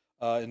of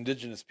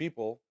indigenous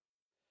people,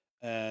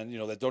 and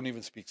that don't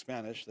even speak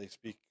Spanish. They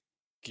speak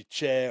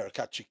Quiche or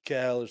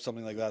Cachiquel or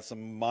something like that,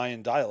 some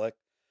Mayan dialect.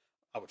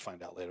 I would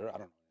find out later. I don't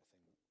know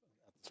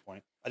anything at this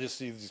point. I just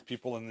see these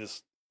people in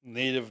this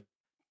native,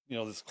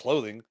 this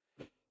clothing,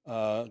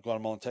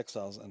 Guatemalan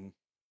textiles, and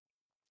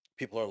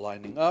People are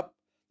lining up.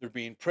 They're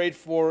being prayed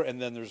for,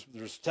 and then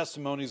there's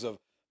testimonies of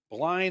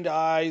blind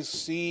eyes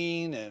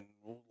seen and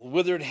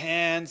withered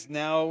hands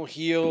now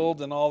healed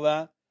and all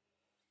that.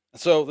 And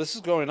so this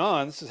is going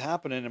on. This is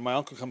happening, and my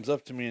uncle comes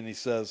up to me and he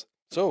says,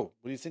 "So,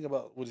 what do you think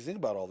about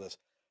all this?"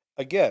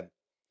 Again,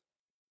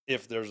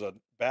 if there's a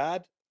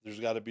bad,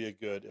 there's got to be a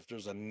good. If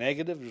there's a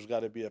negative, there's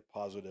got to be a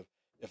positive.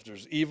 If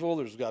there's evil,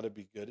 there's got to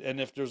be good. And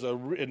if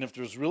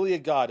there's really a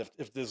God,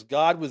 if this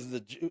God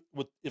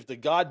if the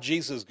God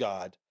Jesus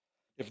God,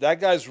 if that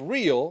guy's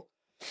real,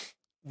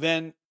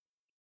 then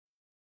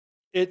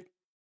he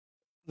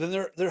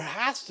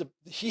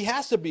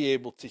has to be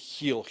able to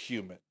heal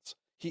humans.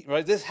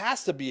 Right? This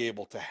has to be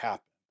able to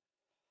happen.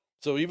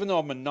 So even though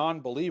I'm a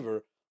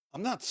non-believer,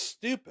 I'm not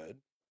stupid.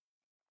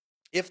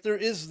 If there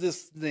is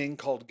this thing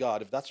called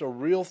God, if that's a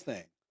real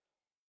thing,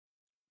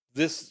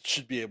 this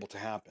should be able to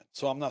happen.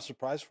 So I'm not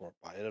surprised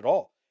by it at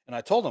all. And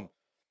I told him,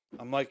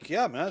 I'm like,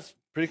 yeah, man, that's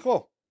pretty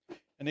cool.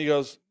 And he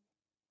goes,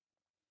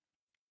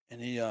 and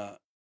he,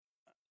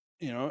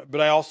 but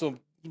I also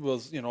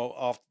was,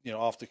 off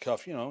the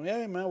cuff,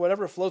 yeah, man,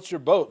 whatever floats your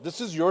boat. This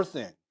is your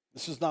thing.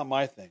 This is not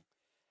my thing.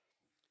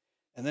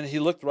 And then he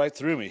looked right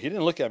through me. He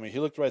didn't look at me. He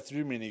looked right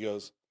through me, and he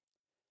goes,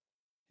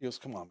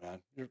 come on, man,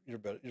 you're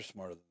better. You're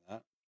smarter than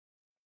that.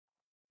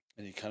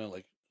 And he kind of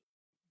like,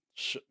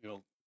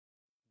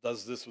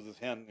 does this with his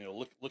hand.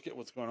 Look at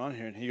what's going on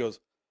here. And he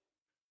goes,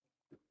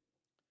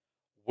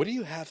 "What do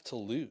you have to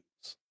lose?"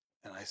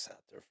 And I sat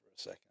there for a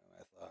second, and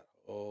I thought,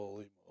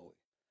 "Holy moly,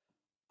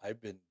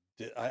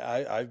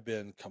 I've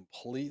been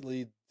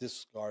completely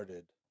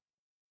discarded.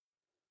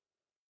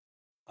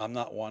 I'm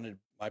not wanted.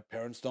 My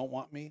parents don't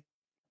want me.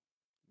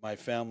 My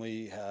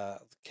family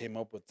came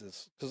up with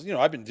this because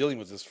I've been dealing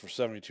with this for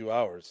 72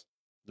 hours.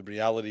 The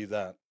reality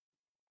that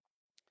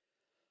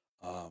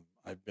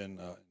I've been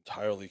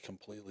entirely,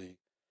 completely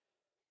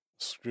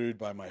screwed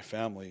by my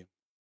family."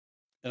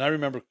 And I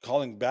remember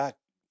calling back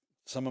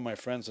some of my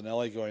friends in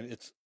LA going,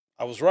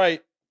 I was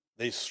right.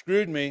 They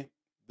screwed me.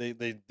 They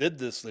did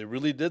this. They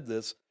really did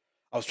this.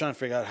 I was trying to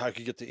figure out how I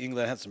could get to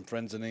England. I had some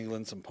friends in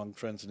England, some punk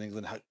friends in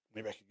England.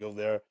 Maybe I could go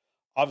there.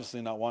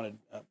 Obviously not wanted.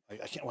 I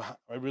can't.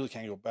 I really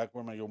can't go back.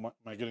 Where am I going? Am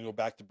I going to go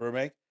back to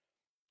Burbank?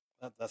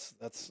 That's.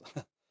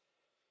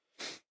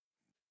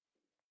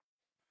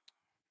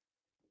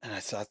 And I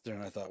sat there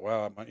and I thought,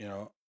 wow,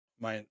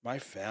 my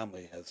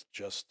family has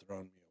just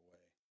thrown me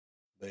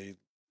away.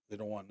 They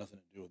don't want nothing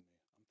to do with me.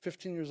 I'm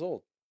 15 years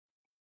old.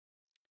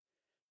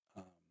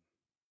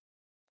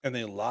 And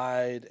they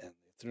lied and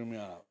they threw me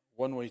on a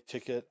one-way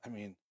ticket. I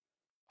mean,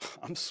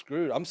 I'm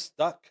screwed. I'm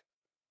stuck.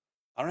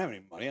 I don't have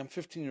any money. I'm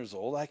 15 years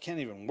old. I can't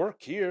even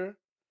work here.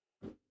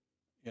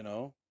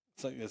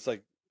 It's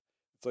like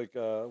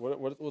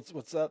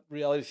what's that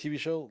reality TV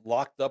show?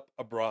 Locked Up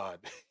Abroad.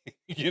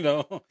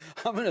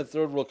 I'm in a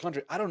third world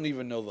country. I don't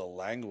even know the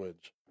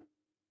language.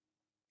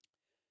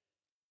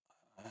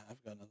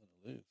 I've got nothing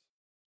to lose.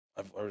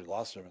 I've already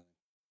lost everything.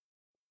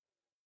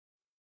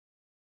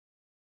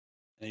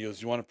 And he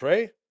goes, "You want to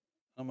pray?"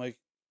 I'm like,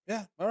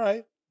 "Yeah, all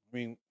right." I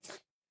mean,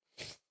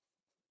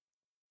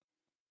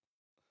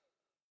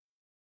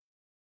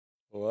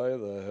 why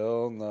the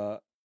hell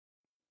not?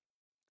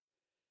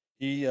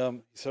 He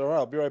said, "All right,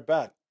 I'll be right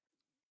back."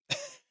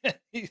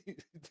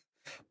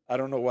 I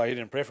don't know why he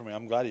didn't pray for me.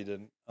 I'm glad he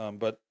didn't.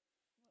 But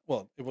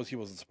he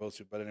wasn't supposed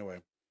to. But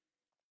anyway,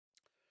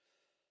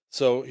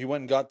 so he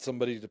went and got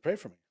somebody to pray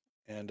for me,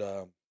 and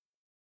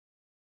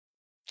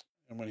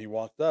when he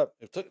walked up,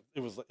 it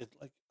was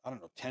like I don't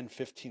know 10,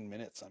 15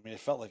 minutes. I mean, it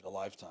felt like a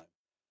lifetime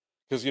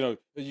because you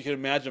can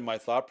imagine my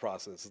thought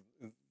process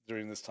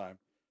during this time.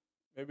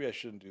 Maybe I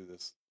shouldn't do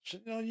this.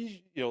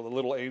 The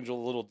little angel,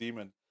 the little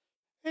demon.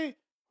 Hey,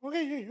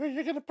 okay,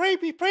 you're gonna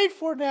be prayed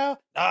for now.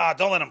 Ah,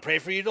 don't let them pray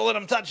for you. Don't let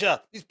them touch you.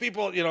 These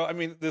people, I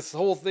mean, this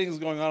whole thing's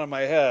going on in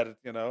my head.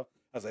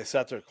 As I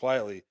sat there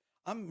quietly,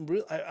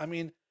 I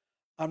mean,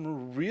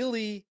 I'm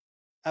really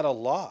at a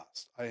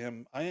loss.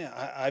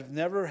 I've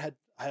never had.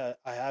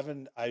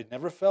 I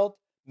never felt,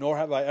 nor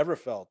have I ever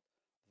felt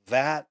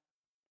that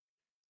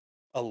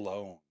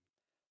alone,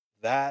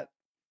 that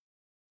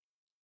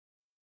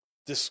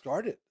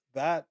discarded.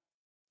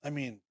 I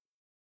mean,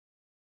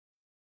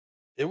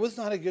 it was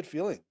not a good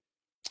feeling.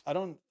 I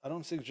don't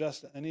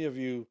suggest to any of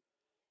you.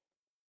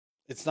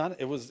 It's not.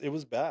 It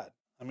was bad.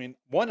 I mean,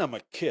 one, I'm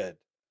a kid.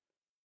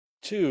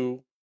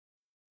 Two,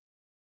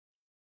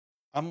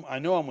 I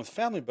know I'm with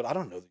family, but I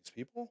don't know these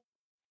people.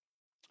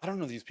 I don't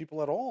know these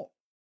people at all.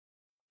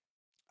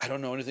 I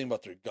don't know anything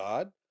about their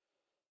God,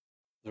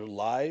 their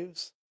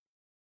lives.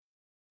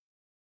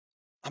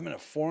 I'm in a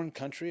foreign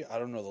country. I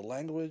don't know the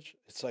language.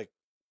 It's like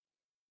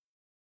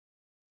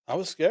I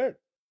was scared.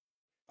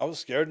 I was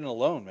scared and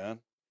alone,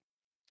 man.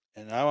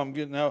 And now I'm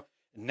getting now.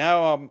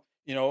 Now I'm,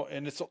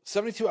 and it's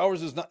 72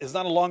 hours is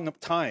not a long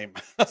time.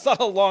 That's not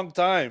a long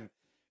time.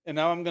 And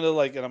now I'm gonna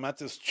and I'm at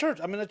this church.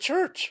 I'm in a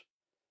church.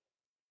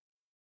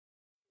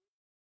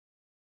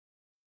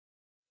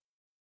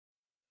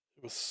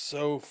 It was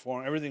so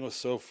foreign. Everything was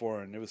so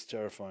foreign. It was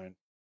terrifying.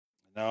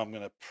 And now I'm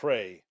gonna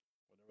pray,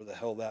 whatever the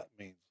hell that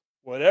means.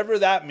 whatever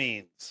that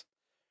means.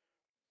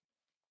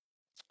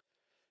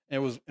 And it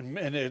was, I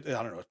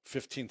don't know,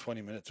 15,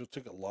 20 minutes. It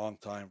took a long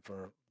time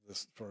for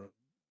this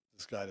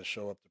guy to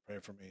show up to pray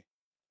for me.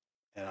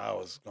 And I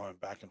was going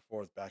back and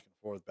forth, back and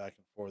forth, back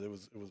and forth. It was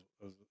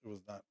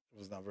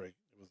not very,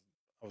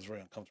 I was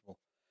very uncomfortable.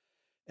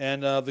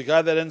 And the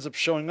guy that ends up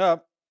showing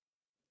up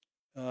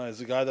is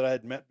the guy that I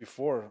had met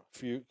before,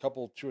 2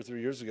 or 3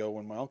 years ago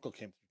when my uncle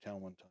came through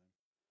town one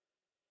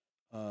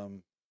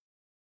time.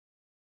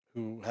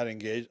 Who had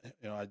engaged,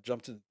 I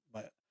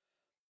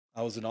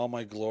was in all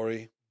my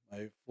glory,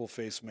 my full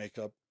face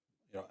makeup.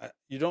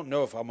 You don't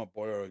know if I'm a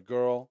boy or a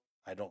girl.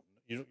 I don't,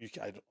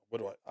 what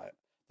do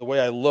the way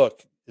I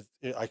look,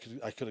 I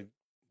could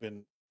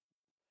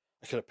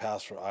have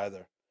passed for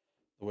either.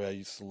 The way I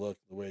used to look,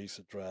 the way I used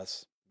to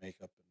dress,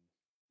 makeup, and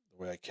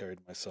the way I carried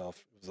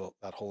myself. It was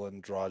that whole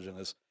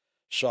androgynous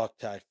shock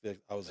tactic.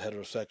 I was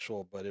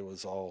heterosexual, but it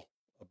was all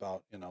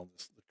about, the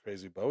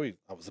crazy Bowie.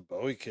 I was a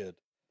Bowie kid.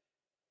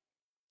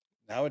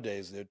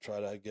 Nowadays, they'd try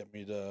to get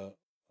me to,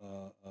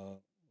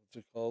 what's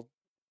it called?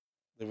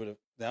 They would have,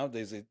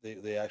 nowadays,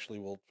 they actually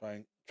will try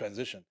and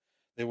transition.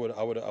 I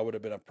would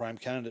have been a prime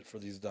candidate for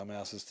these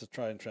dumbasses to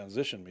try and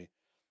transition me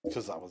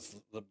because I was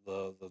the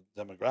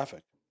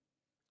demographic.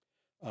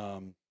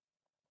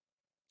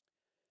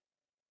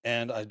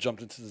 And I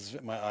jumped into this.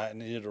 I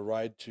needed a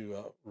ride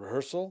to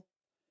rehearsal,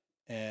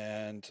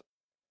 and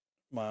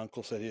my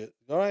uncle said,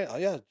 "All right,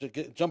 yeah,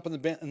 jump in the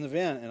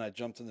van." And I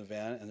jumped in the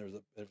van, and there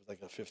was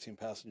like a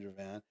 15-passenger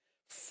van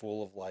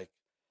full of like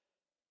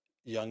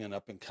young and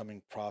up and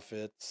coming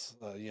prophets,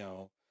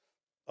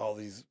 all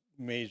these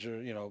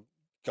major,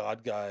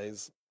 God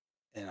guys,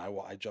 and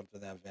I jumped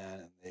in that van,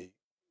 and they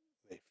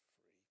freaked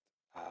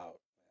out,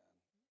 man.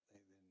 They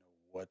didn't know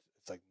what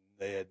it's like.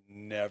 They had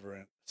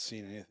never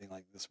seen anything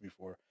like this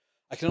before.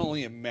 I can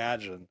only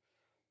imagine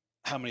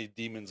how many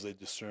demons they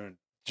discerned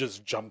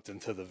just jumped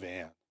into the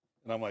van.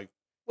 And I'm like,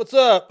 "What's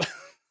up?"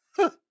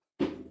 And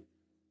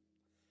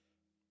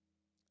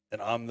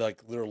I'm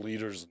like their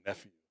leader's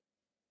nephew.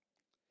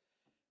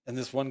 And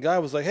this one guy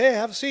was like, "Hey,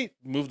 have a seat."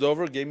 Moved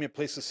over, gave me a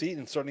place to seat,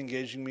 and started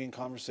engaging me in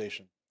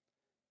conversation.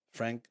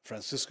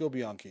 Francisco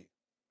Bianchi. He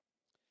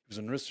was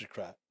an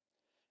aristocrat.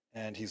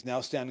 And he's now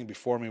standing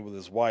before me with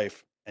his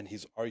wife, and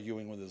he's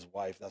arguing with his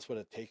wife. That's what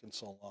had taken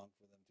so long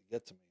for them to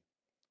get to me.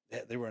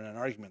 They were in an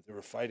argument. They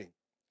were fighting.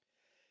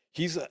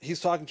 He's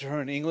talking to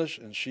her in English,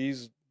 and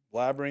she's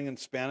blabbering in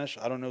Spanish.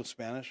 I don't know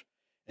Spanish.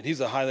 And he's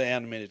a highly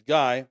animated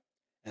guy.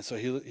 And so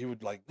he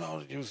would like, no,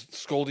 he was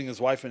scolding his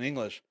wife in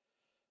English.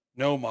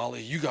 "No,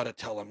 Molly, you got to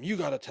tell him. You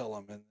got to tell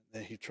him." And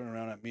then he turned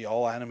around at me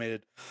all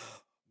animated.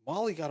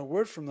 "Molly got a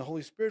word from the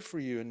Holy Spirit for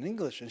you in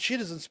English, and she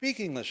doesn't speak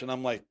English." And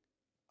I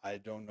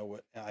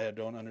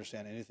don't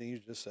understand anything you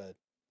just said.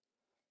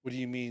 What do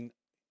you mean,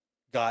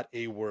 got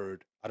a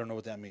word? I don't know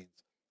what that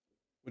means.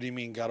 What do you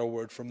mean, got a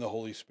word from the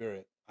Holy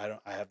Spirit? I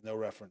have no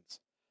reference.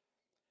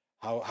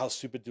 How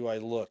stupid do I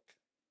look?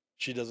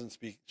 She doesn't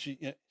speak.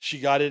 She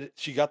got it.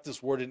 She got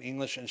this word in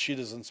English, and she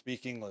doesn't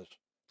speak English.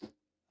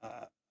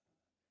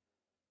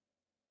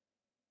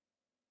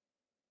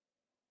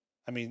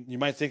 I mean, you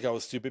might think I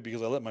was stupid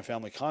because I let my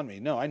family con me.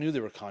 No, I knew they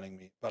were conning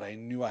me, but I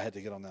knew I had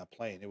to get on that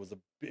plane. It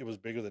was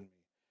bigger than me.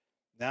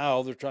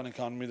 Now they're trying to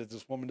con me that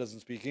this woman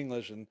doesn't speak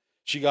English, and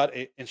she got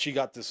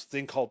this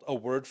thing called a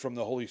word from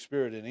the Holy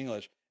Spirit in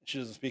English. She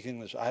doesn't speak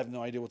English. I have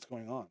no idea what's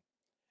going on,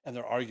 and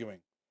they're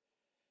arguing.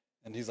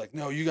 And he's like,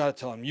 "No, you got to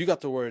tell him. You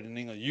got the word in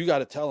English. You got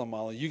to tell him,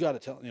 Molly. You got to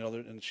tell."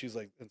 And she's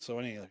like, and so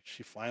anyway,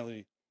 she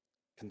finally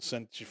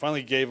She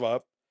finally gave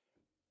up.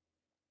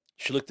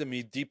 She looked at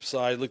me deep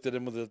sighed, looked at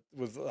him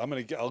with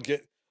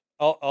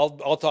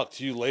I'll talk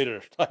to you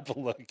later type of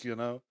look,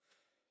 And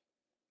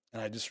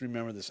I just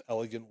remember this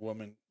elegant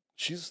woman.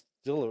 She's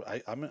still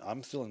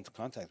I'm still in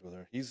contact with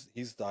her.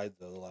 He's died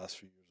though the last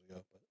few years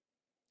ago,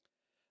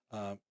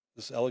 but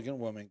this elegant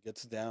woman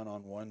gets down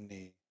on one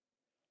knee,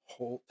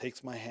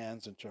 takes my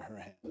hands into her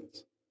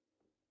hands,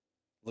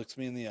 looks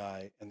me in the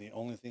eye, and the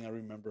only thing I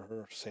remember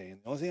her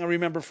saying, the only thing I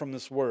remember from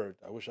this word,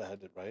 I wish I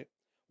had it right,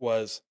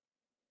 was,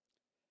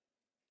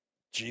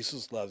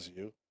 "Jesus loves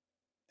you,"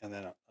 and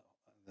then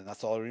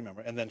that's all I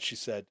remember. And then she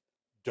said,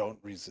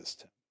 "Don't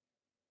resist him,"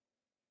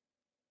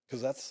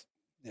 because that's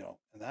and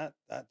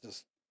that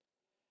just.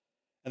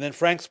 And then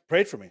Frank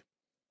prayed for me.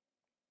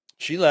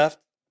 She left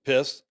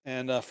pissed,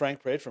 and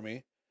Frank prayed for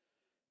me,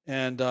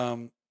 and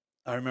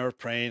I remember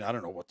praying. I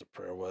don't know what the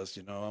prayer was.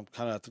 I'm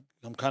kind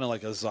of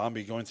like a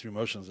zombie going through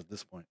motions at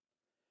this point.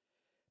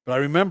 But I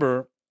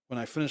remember when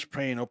I finished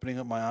praying, opening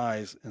up my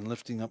eyes and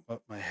lifting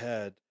up my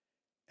head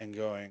and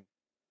going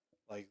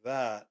like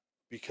that,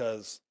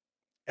 because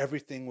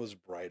everything was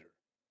brighter.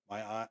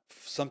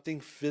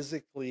 Something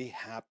physically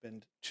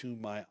happened to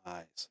my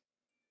eyes.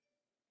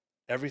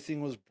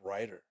 Everything was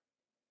brighter.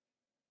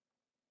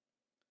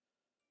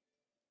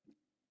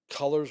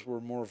 Colors were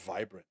more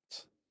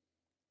vibrant.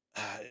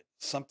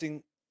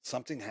 Something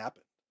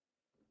happened,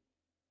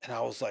 and I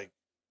was like,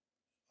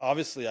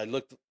 obviously, I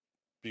looked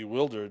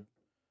bewildered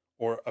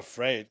or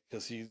afraid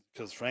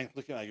because Frank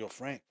looked at me. I go,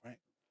 Frank.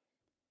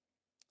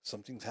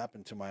 something's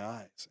happened to my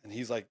eyes. And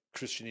he's like,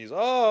 Christianese,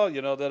 oh,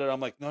 that. I'm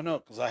like, no,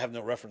 because I have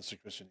no reference to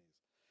Christianese.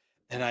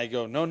 And I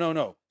go,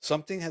 no.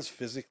 Something has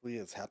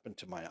happened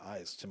to my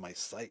eyes, to my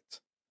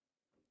sight.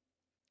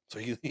 So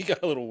he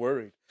got a little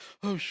worried.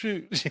 Oh,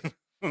 shoot.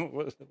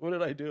 What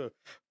did I do?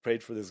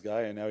 Prayed for this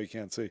guy and now he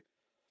can't see.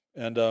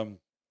 And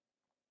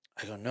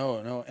I go,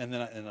 no. And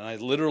then I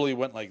literally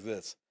went like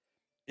this.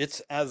 It's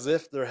as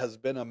if there has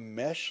been a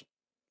mesh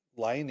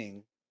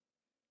lining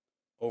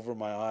over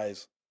my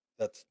eyes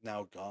that's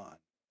now gone.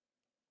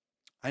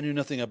 I knew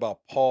nothing about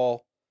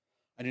Paul.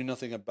 I knew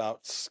nothing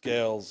about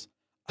scales.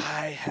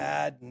 I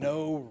had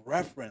no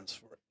reference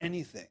for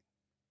anything.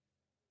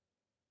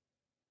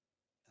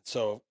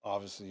 So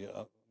obviously,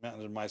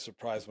 imagine my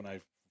surprise when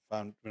I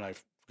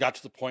got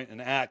to the point in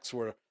Acts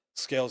where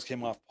scales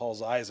came off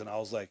Paul's eyes, and I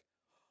was like,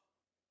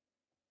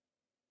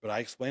 but I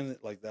explained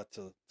it like that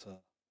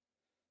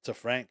to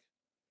Frank,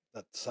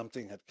 that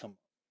something had come,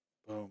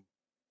 boom.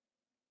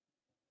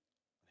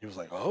 He was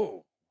like,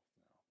 oh.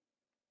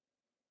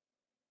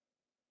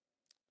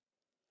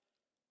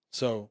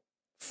 So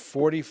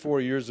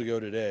 44 years ago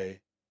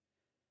today,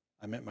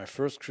 I met my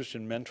first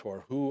Christian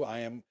mentor, who I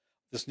am.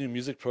 This new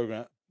music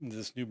project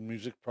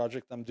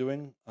I'm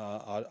doing,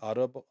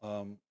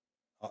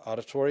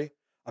 auditory.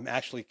 I'm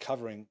actually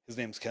covering. His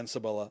name's Ken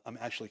Sabella. I'm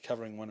actually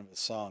covering one of his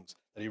songs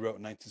that he wrote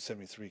in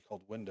 1973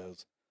 called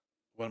 "Windows."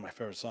 One of my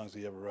favorite songs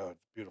he ever wrote.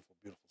 Beautiful,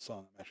 beautiful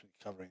song. I'm actually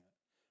covering it.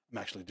 I'm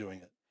actually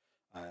doing it.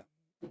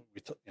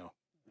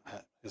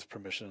 His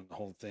permission and the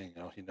whole thing.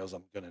 He knows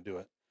I'm going to do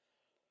it.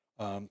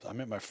 I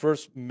met my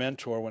first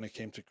mentor when it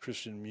came to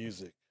Christian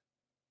music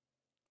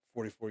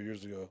 44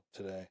 years ago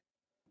today.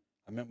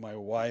 I met my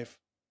wife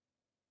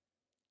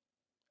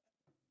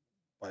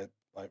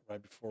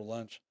right before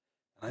lunch,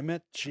 and I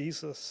met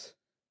Jesus.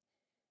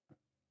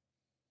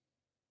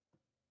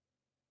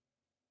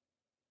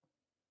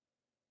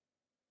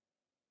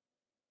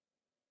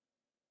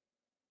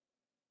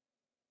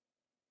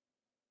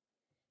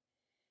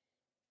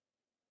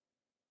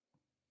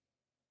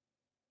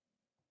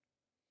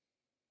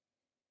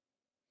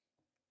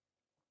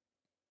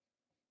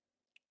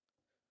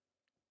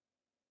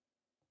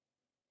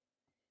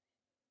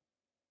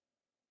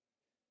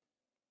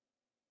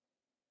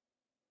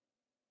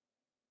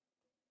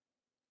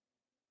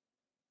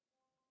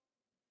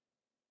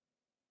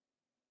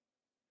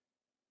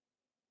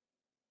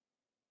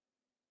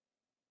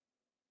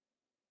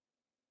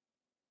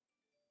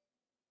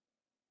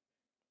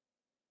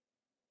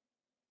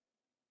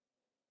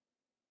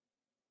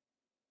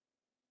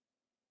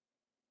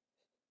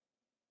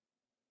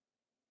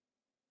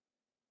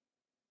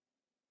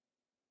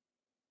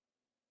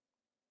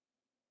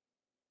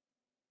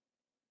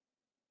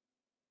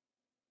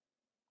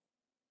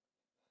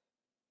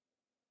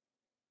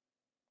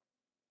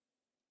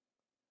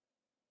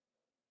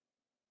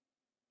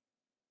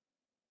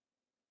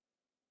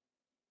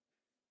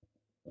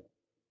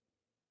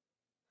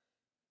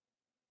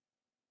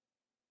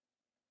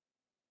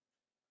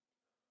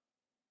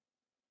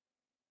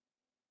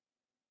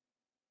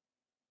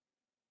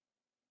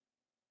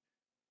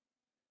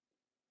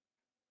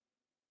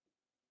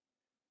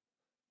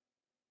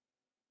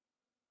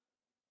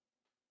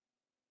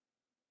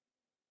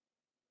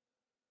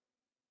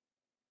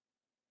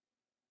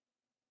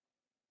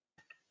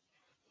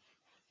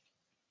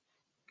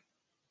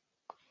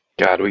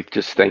 God, we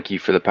just thank you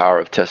for the power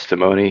of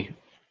testimony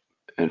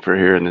and for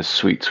hearing this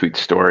sweet, sweet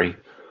story.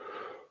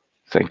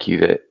 Thank you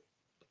that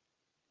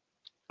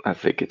I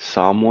think it's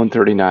Psalm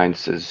 139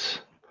 says,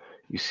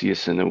 you see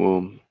us in the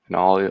womb and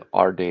all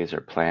our days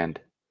are planned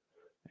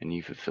and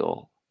you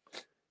fulfill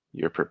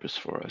your purpose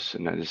for us.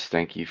 And I just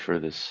thank you for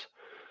this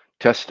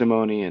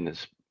testimony and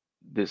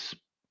this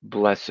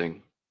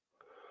blessing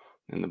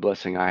and the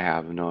blessing I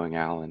have of knowing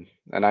Allan.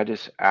 And I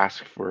just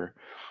ask for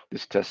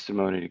this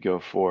testimony to go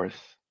forth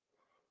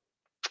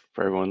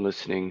for everyone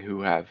listening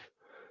who have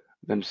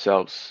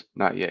themselves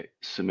not yet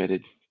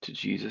submitted to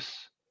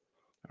Jesus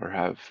or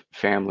have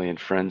family and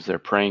friends they're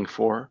praying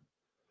for,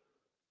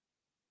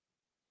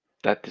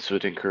 that this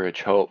would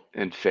encourage hope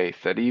and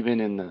faith, that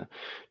even in the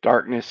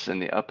darkness and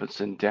the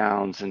ups and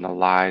downs and the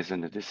lies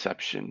and the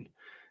deception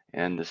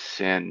and the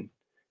sin,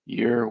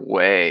 your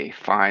way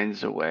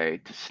finds a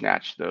way to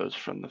snatch those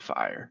from the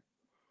fire.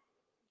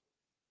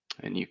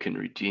 And you can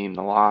redeem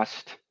the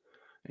lost,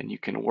 and you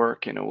can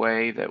work in a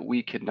way that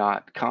we could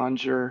not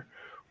conjure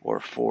or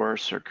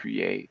force or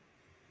create.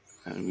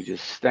 And we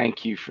just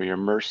thank you for your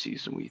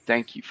mercies, and we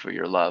thank you for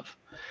your love.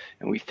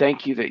 And we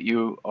thank you that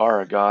you are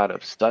a God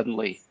of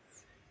suddenly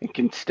and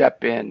can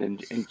step in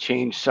and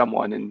change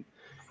someone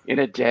in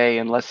a day,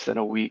 in less than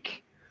a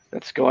week,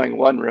 that's going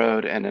one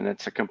road and then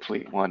it's a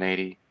complete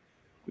 180.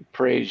 We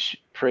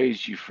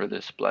praise you for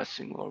this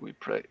blessing, Lord. We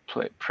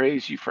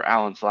praise you for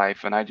Allan's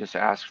life. And I just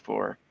ask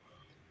for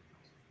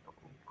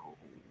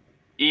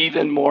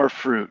even more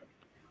fruit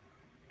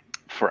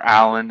for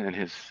Allan and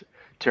his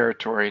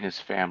territory and his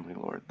family,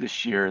 Lord,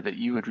 this year, that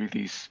you would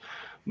release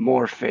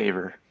more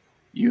favor.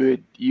 You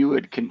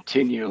would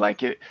continue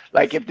like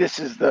if this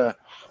is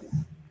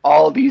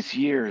all these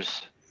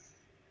years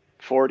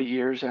 40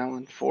 years,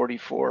 Alan?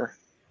 44?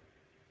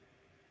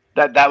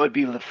 That would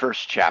be the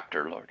first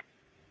chapter, Lord.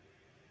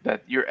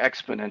 That your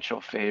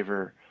exponential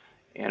favor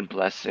and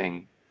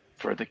blessing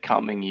for the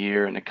coming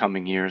year and the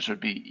coming years would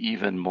be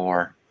even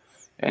more.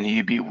 And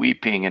he'd be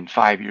weeping in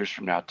 5 years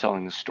from now,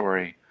 telling the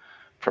story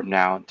from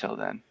now until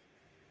then.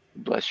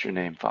 Bless your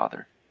name,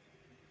 Father.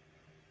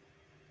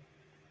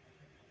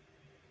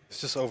 It's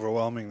just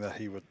overwhelming that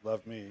he would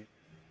love me.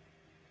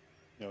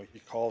 You know, he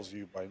calls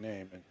you by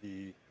name, and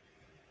he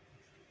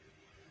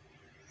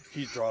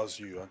draws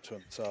you unto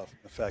himself. And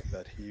the fact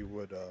that he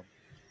would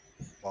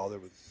bother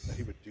with that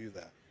he would do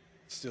that,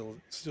 still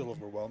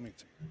overwhelming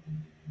to me.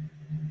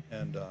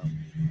 And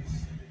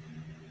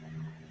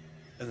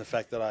the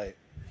fact that I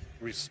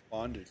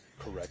responded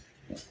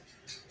correctly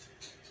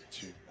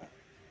to that.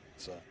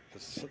 So,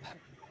 because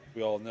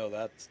we all know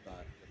that's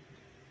not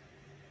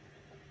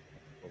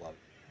a lot of,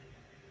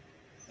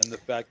 and the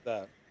fact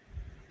that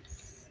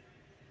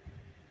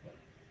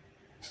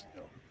you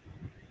know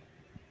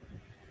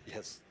he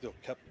has still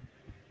kept it,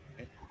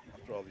 right?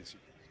 After all these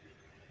years,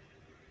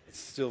 it's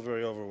still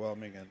very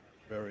overwhelming and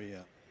very.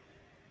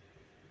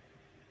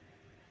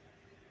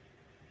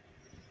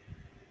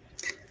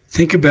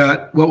 Think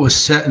about what was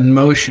set in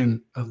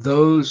motion of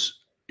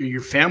those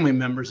your family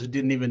members that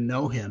didn't even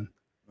know him.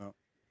 No.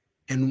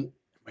 And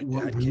My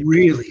what dad came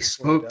really before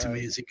spoke to Dad.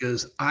 me is he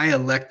goes, I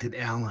elected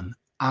Allan.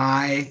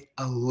 I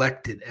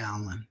elected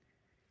Allan.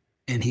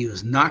 And he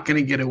was not going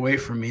to get away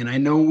from me. And I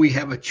know we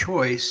have a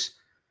choice,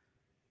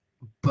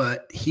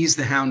 but he's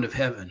the hound of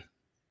heaven.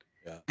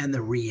 Yeah. And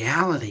the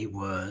reality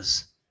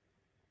was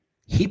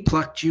he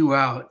plucked you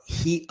out.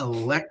 He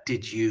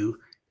elected you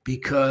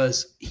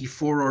because he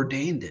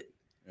foreordained it.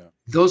 Yeah.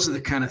 Those are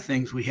the kind of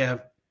things we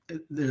have.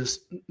 There's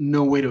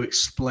no way to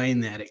explain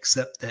that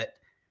except that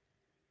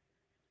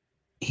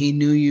he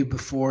knew you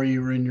before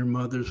you were in your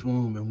mother's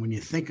womb. And when you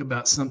think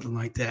about something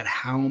like that,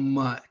 how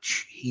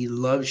much he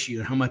loves you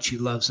and how much he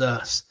loves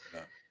us,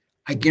 Yeah.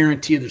 I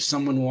guarantee you there's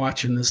someone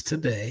watching this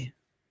today,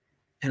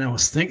 and I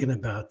was thinking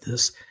about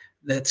this,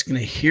 that's going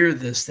to hear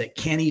this that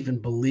can't even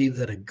believe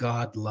that a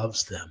God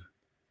loves them.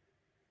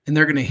 And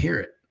they're going to hear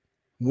it,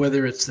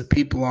 whether it's the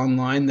people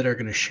online that are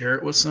going to share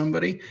it with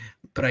somebody,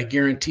 but I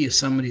guarantee you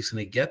somebody's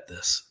going to get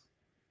this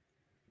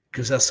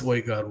because that's the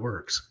way God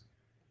works.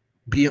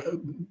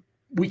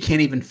 We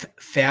can't even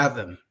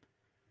fathom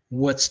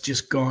what's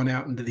just gone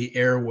out into the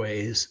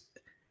airways,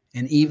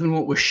 and even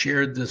what was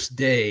shared this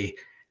day,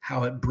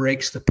 how it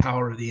breaks the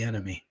power of the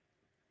enemy.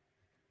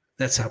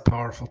 That's how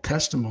powerful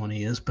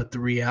testimony is. But the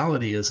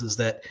reality is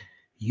that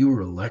you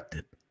were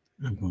elected.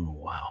 And I'm going,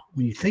 wow.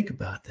 When you think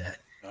about that,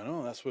 I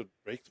know that's what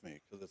breaks me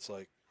because it's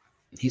like,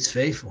 he's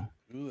faithful.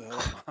 who the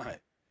hell am I? I'm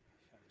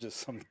just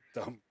some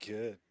dumb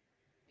kid.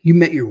 You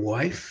met your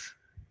wife.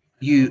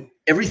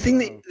 Everything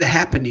that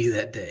happened to you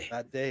that day.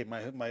 That day,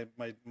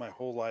 my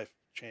whole life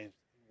changed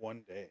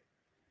one day.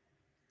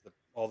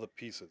 All the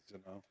pieces, you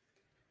know,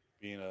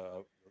 being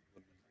a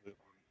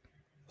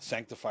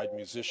sanctified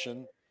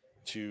musician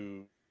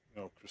to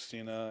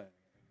Christina and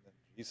then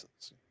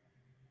Jesus.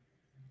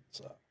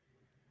 So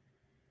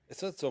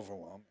it's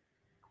overwhelming.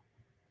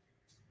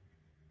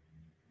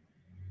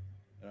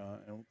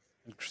 And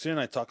Christina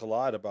and I talk a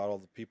lot about all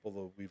the people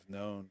that we've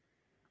known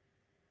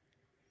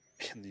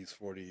in these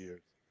 40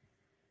 years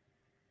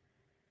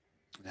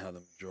and how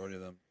the majority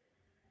of them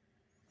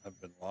have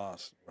been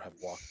lost or have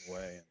walked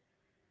away, and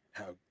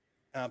how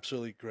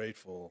absolutely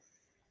grateful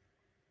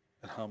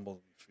and humbled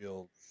we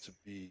feel to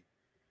be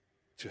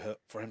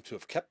for him to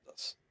have kept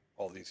us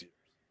all these years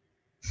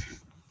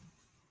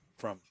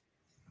from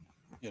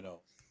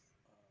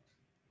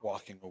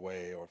walking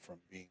away or from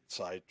being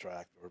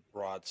sidetracked or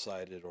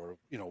broadsided or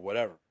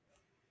whatever.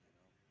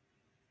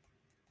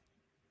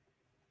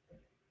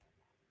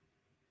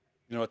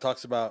 It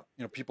talks about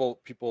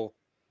people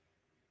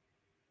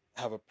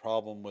have a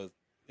problem with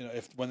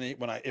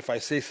if I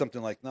say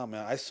something like, no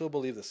man, I still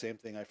believe the same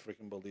thing I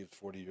freaking believed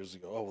 40 years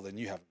ago. Oh well, then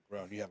you haven't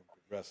grown, you haven't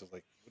progressed. It's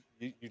like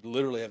you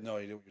literally have no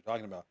idea what you're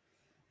talking about.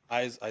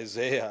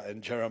 Isaiah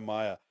and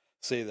Jeremiah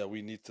say that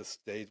we need to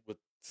stay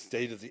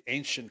to the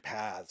ancient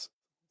paths,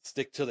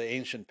 stick to the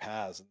ancient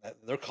paths, and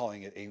they're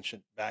calling it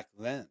ancient back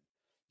then.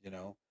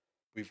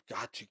 We've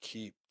got to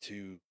keep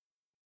to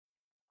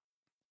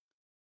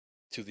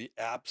the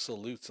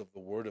absolutes of the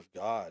Word of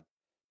God,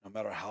 no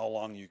matter how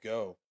long you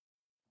go.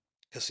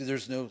 Because see,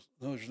 there's no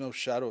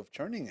shadow of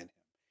turning in him.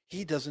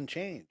 He doesn't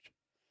change.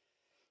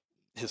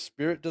 His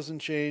spirit doesn't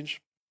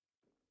change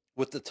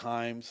with the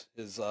times.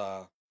 His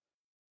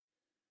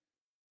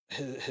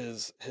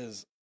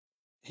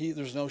he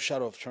there's no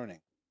shadow of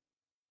turning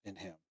in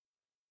him.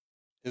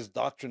 His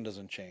doctrine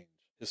doesn't change.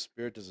 His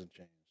spirit doesn't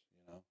change.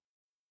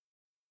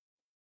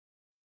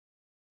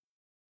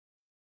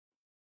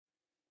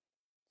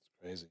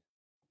 It's crazy.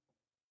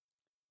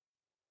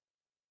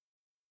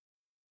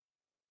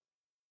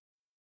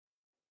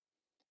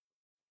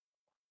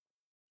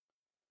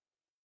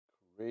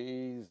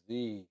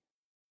 Crazy.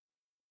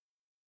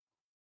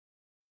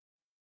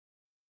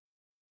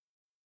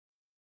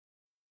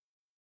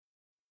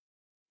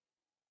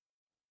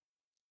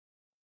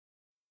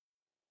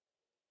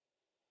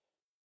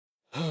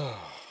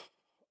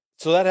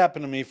 So that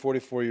happened to me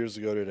 44 years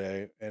ago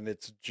today, and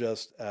it's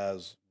just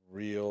as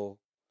real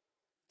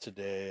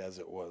today as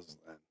it was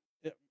then.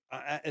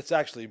 It's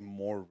actually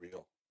more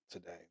real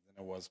today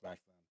than it was back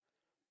then.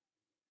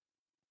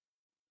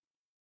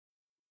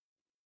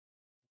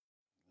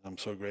 I'm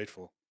so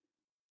grateful.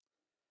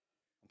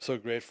 I'm so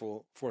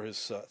grateful for his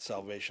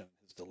salvation,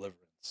 his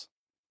deliverance,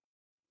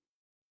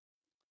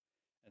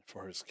 and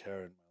for his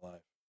care in my life.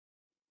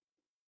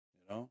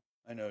 You know,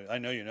 I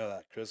know you know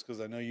that, Kris,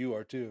 because I know you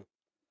are too.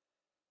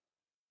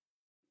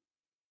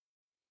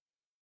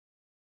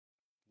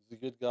 He's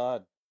a good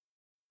God.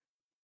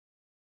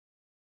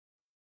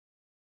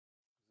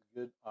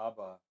 He's a good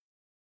Abba.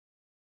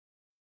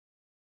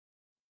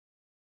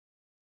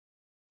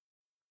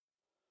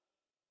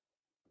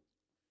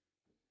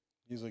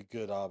 He's a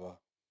good Abba.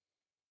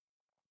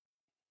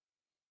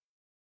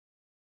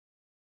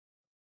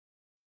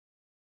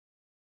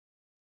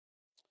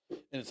 And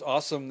it's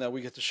awesome that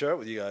we get to share it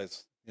with you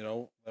guys. You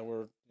know, that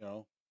we're,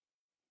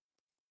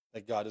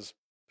 that God has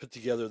put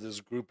together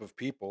this group of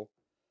people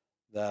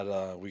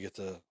that we get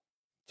to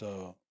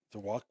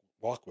walk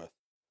with,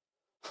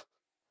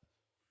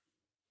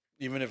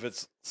 even if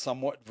it's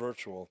somewhat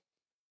virtual.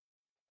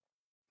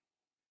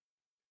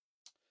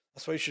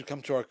 That's why you should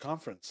come to our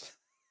conference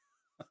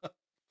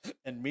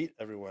and meet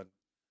everyone,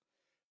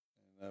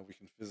 and we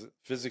can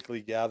physically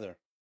gather.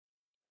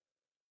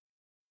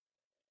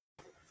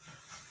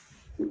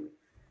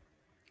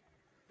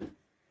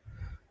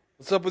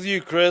 What's up with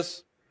you,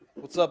 Kris?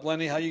 What's up,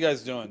 Lenny? How you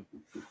guys doing?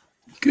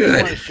 Good.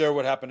 I want to share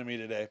what happened to me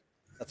today.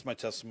 That's my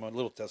testimony,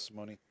 little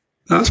testimony.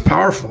 That's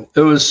powerful.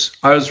 I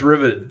was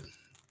riveted.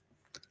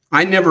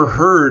 I never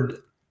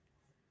heard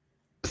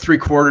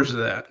 3/4 of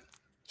that.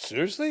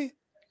 Seriously?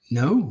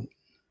 No.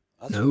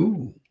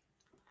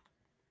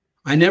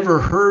 I never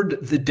heard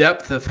the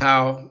depth of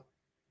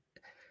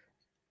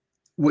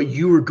what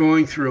you were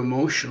going through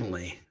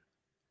emotionally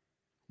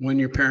when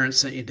your parents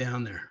sent you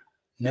down there.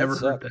 Never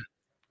heard that.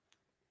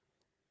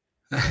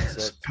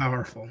 That's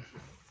powerful.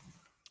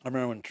 I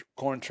remember when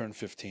Corin turned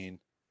 15,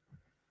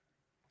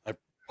 I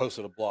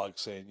posted a blog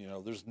saying,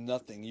 there's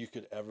nothing you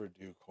could ever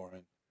do,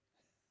 Corin,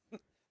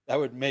 that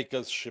would make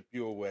us ship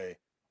you away,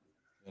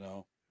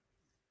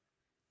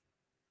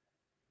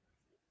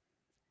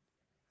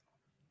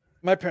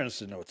 My parents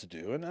didn't know what to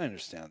do, and I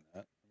understand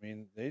that. I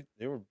mean,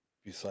 they were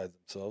beside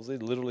themselves. They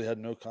literally had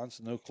no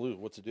clue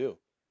what to do.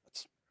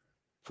 That's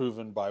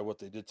proven by what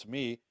they did to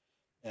me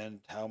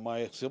and how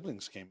my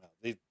siblings came out.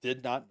 They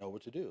did not know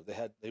what to do. They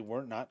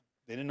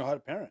didn't know how to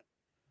parent,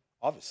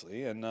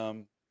 obviously.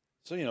 And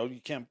so,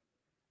 you can't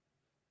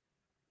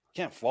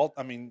fault.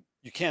 I mean,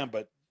 you can,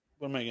 but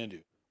what am I going to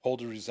do?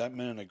 Hold a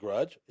resentment and a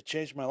grudge? It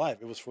changed my life.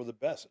 It was for the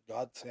best.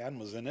 God's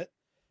hand was in it.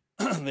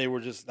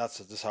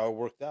 That's just how it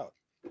worked out.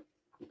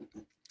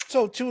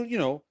 So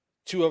to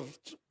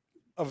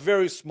a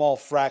very small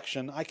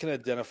fraction, I can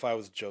identify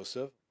with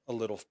Joseph, a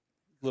little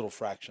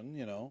fraction,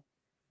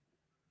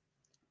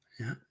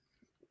 Yeah.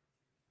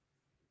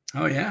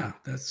 Oh yeah,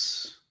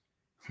 that's.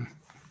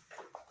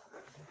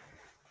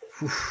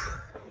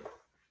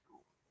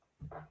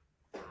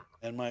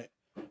 And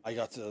I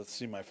got to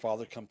see my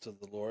father come to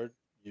the Lord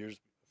a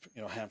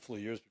handful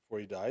of years before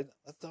he died.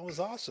 That was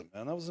awesome,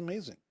 man. That was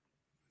amazing.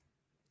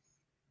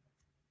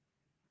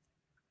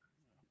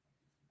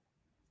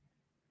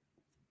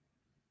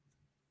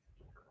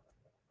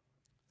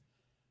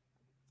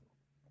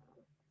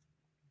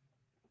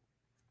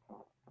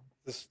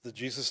 The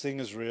Jesus thing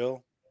is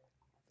real.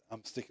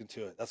 I'm sticking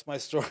to it. That's my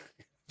story.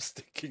 I'm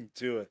sticking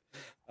to it.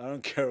 I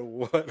don't care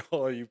what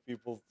all you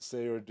people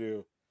say or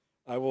do.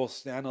 I will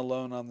stand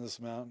alone on this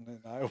mountain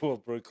and I will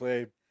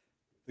proclaim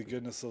the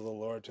goodness of the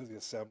Lord to the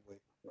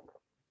assembly.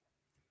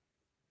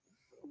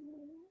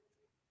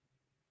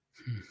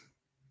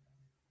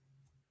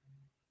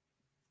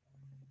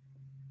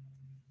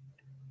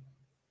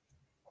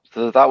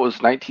 So that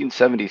was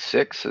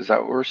 1976. Is that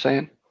what we're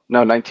saying?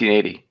 No,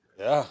 1980.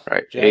 Yeah.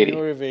 Right.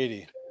 January of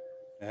 80.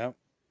 Yeah. I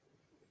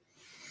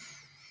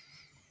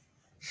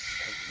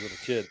was a little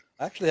kid.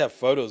 I actually have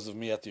photos of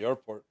me at the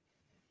airport.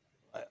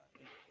 I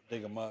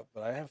dig them up,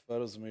 but I have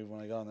photos of me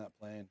when I got on that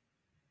plane.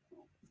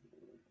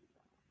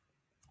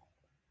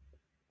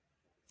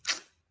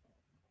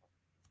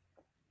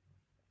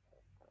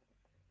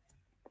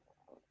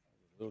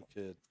 Little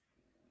kid.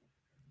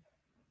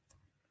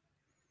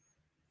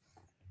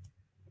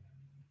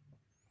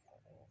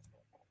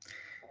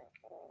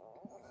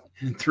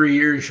 In 3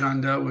 years,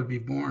 Shonda would be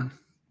born.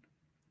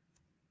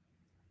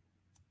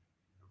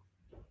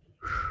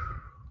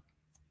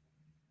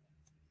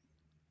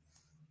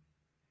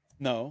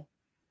 No.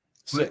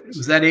 6.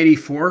 Was that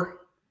 84?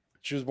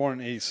 She was born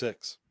in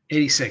 86.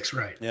 86,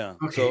 right. Yeah.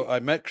 Okay. So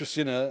I met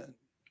Christina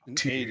in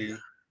 80.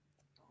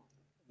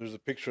 There's a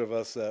picture of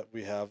us that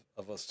we have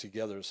of us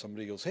together.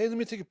 Somebody goes, "Hey, let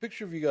me take a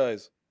picture of you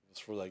guys."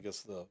 It's for, I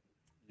guess, the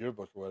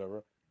yearbook or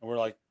whatever. And we're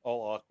like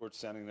all awkward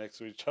standing next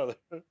to each other.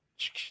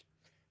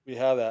 We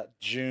have that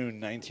June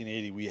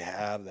 1980. We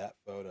have that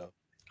photo.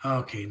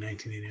 Okay,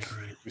 1980,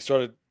 right. We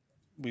started,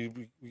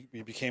 we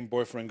became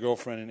boyfriend,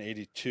 girlfriend in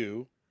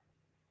 82.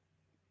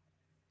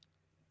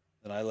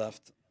 Then I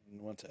left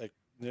and went to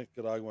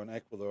Nicaragua and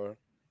Ecuador.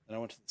 Then I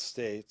went to the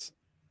States,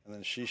 and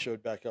then she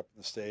showed back up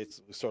in the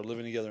States. We started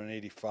living together in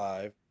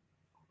 '85,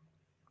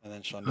 and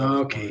then Shondell was born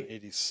in Okay.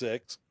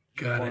 '86.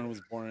 Got it. Lauren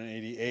was born in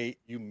 '88.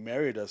 You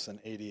married us in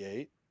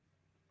 '88.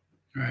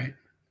 Right.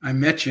 I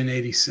met you in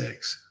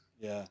 86.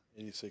 Yeah,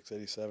 '86,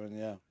 '87.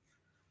 Yeah.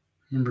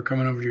 Remember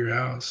coming over to your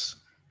house.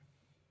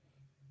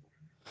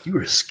 You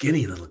were a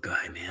skinny little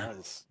guy, I man. was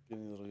a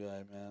skinny little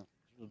guy, man.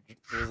 It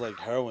was like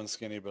heroin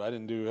skinny, but I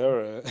didn't do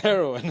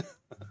heroin.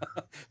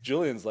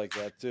 Julian's like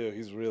that too.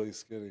 He's really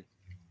skinny.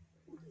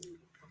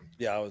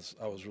 Yeah, I was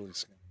really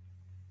skinny.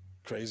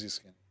 Crazy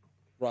skinny.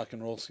 Rock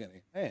and roll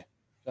skinny. Hey,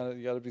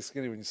 you gotta be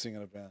skinny when you sing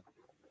in a band.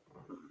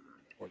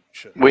 Or you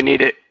should. We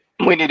need it.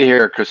 We need to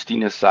hear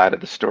Christina's side of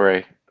the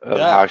story of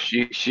how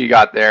she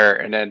got there,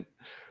 and then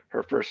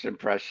her first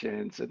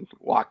impressions, and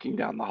walking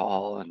down the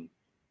hall, and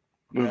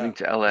moving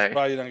to LA. It's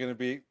probably not going to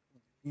be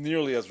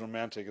nearly as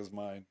romantic as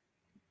mine.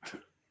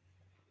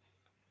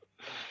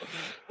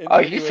 Oh,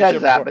 he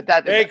says that, but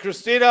that. Hey,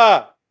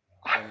 Christina!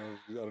 I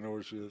don't know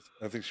where she is.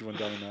 I think she went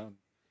down the mountain.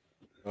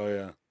 Oh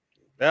yeah,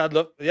 yeah. I'd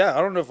love, yeah.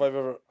 I don't know if I've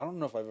ever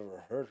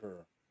heard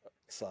her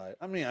side.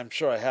 I mean, I'm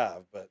sure I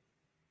have, but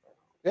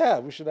yeah,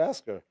 we should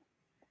ask her.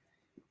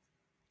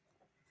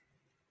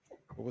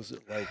 What was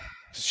it like?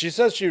 She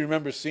says she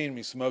remembers seeing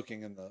me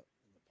smoking in the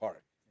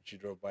park when she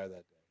drove by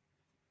that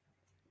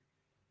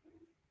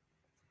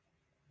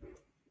day.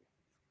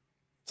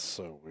 It's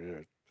so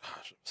weird.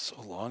 Gosh, it was so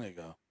long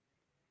ago.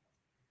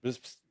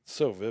 It's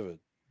so vivid.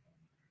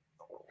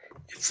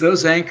 It's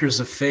those anchors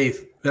of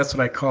faith. That's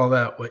what I call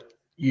that, what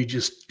you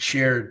just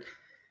shared,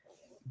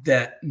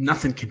 that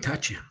nothing can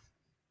touch you,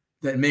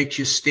 that makes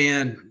you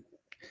stand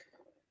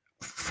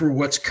for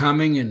what's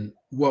coming and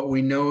what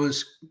we know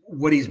is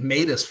what he's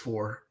made us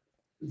for.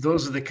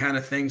 Those are the kind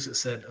of things that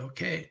said,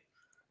 okay,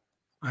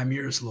 I'm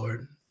yours,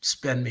 Lord.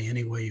 Spend me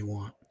any way you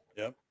want.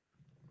 Yep.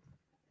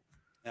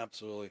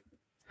 Absolutely.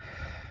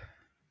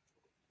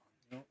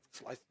 You know,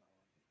 it's life.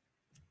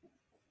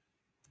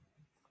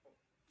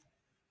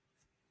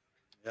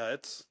 Yeah,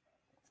 it's.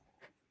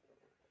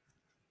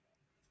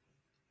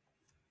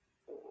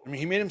 I mean,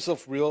 he made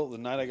himself real the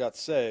night I got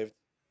saved,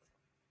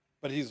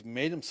 but he's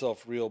made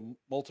himself real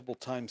multiple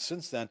times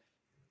since then.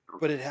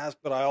 But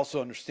I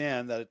also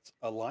understand that it's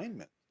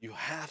alignment. You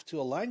have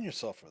to align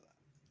yourself for that.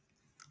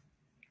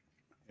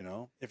 You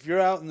know, if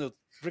you're out in the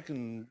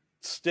freaking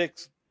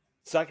sticks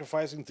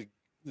sacrificing to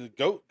the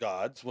goat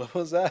gods, what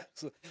was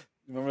that?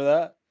 Remember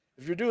that?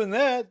 If you're doing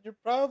that, you're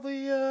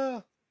probably yeah.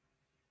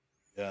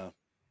 If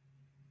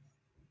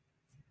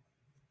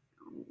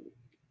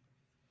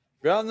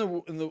you're out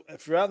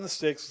if you're out in the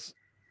sticks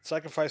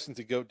sacrificing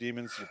to goat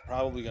demons, you're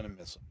probably gonna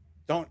miss them.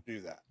 Don't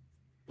do that.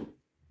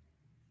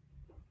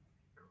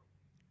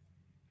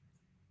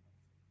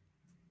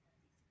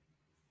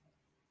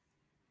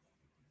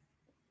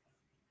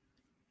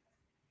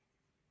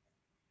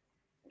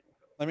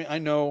 I mean, I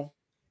know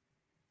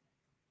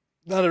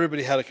not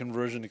everybody had a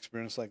conversion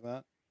experience like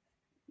that,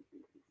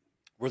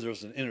 where there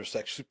was an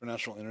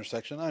supernatural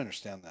intersection. I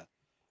understand that,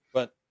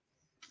 but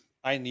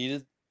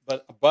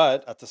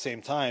but at the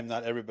same time,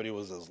 not everybody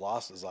was as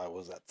lost as I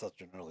was at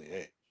such an early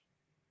age.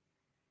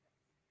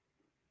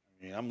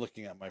 I mean, I'm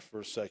looking at my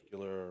first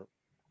secular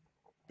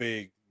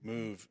big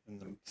move in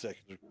the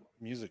secular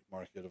music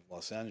market of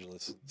Los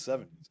Angeles in the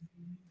 '70s.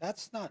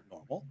 That's not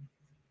normal.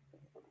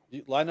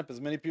 You line up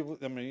as many people.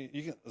 I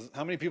mean,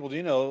 how many people do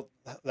you know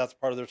that's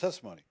part of their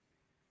testimony?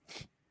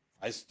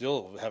 I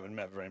still haven't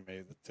met very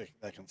many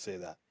that can say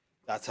that.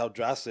 That's how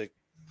drastic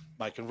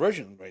my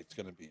conversion rate's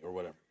going to be, or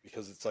whatever.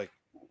 Because it's like,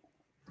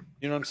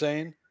 you know what I'm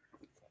saying?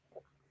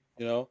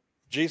 You know,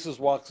 Jesus is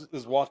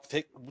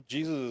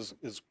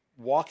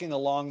walking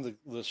along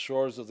the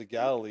shores of the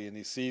Galilee, and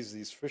he sees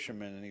these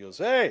fishermen, and he goes,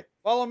 "Hey,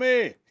 follow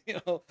me!" You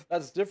know,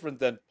 that's different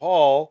than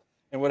Paul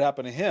and what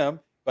happened to him.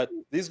 But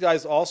these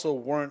guys also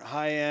weren't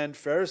high-end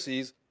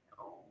Pharisees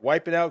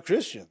wiping out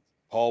Christians.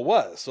 Paul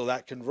was. So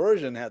that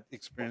conversion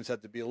experience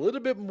had to be a little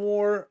bit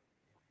more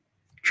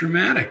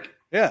dramatic.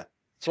 Yeah.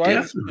 So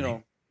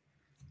definitely.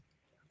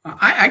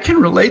 I can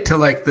relate to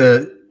like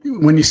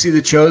when you see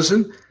The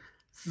Chosen,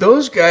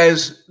 those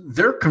guys,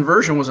 their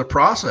conversion was a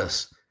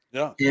process.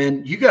 Yeah.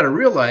 And you got to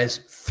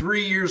realize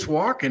 3 years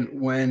walking,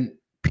 when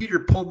Peter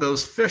pulled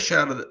those fish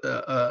out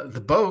of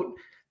the boat,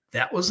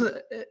 that was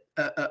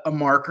a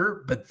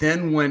marker. But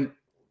then when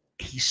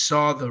he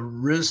saw the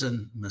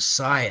risen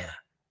Messiah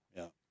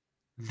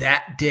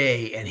that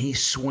day and he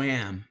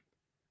swam,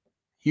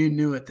 you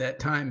knew at that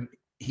time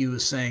he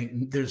was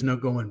saying there's no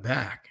going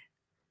back.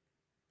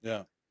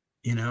 Yeah.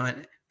 You know,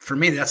 and for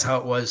me, that's how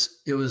it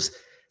was.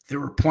 There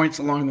were points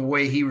along the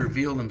way he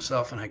revealed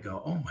himself, and I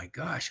go, oh my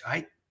gosh,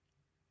 I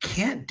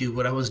can't do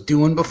what I was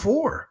doing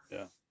before.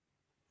 Yeah.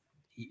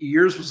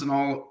 Yours was an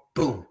all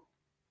boom.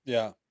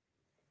 Yeah.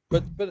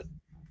 But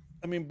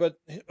I mean, but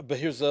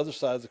here's the other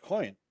side of the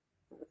coin.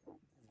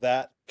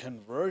 That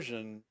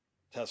conversion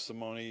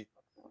testimony,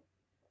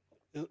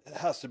 it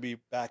has to be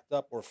backed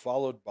up or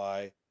followed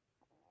by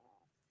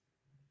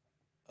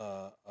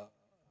a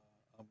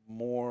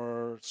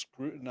more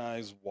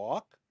scrutinized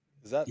walk.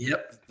 Is that?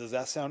 Yep. Does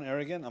that sound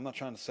arrogant? I'm not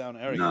trying to sound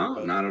arrogant. No,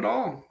 but, not at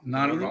all.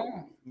 Not you at know,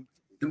 all.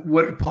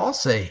 What did Paul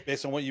say?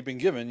 based on what you've been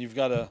given, you've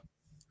got to.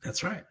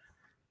 That's right.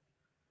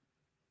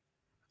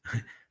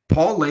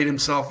 Paul laid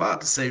himself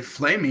out to say,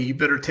 Flamey, you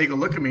better take a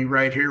look at me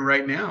right here,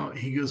 right now.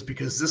 He goes,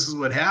 because this is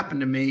what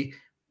happened to me,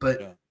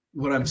 but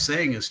what I'm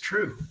saying is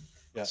true.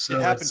 Yeah, so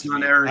it happened it's to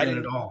not me. arrogant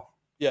at all.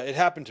 Yeah, it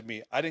happened to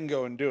me. I didn't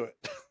go and do it.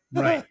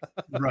 Right.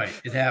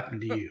 It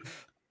happened to you.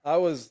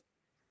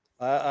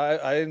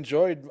 I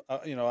enjoyed,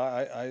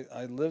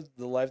 I lived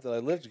the life that I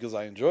lived because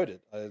I enjoyed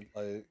it.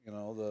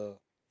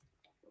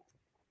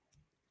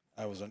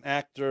 I was an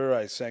actor.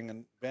 I sang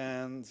in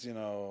bands,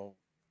 the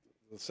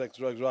sex,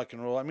 drugs, rock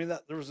and roll. I mean,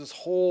 there was this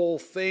whole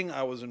thing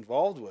I was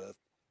involved with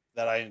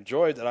that I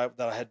enjoyed, that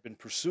I had been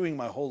pursuing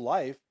my whole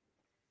life,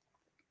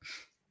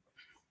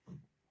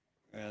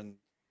 and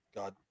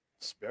God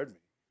spared me.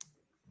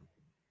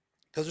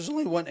 Because there's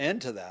only one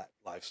end to that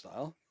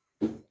lifestyle.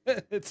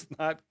 It's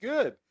not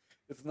good.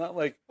 It's not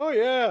like, oh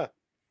yeah.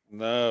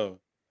 No.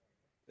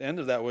 The end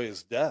of that way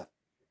is death.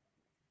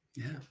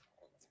 Yeah.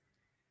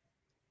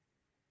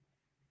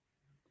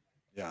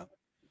 Yeah.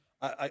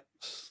 I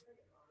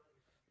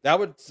that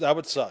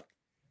would suck.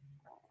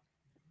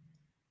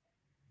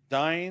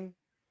 Dying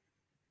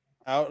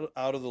out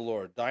of the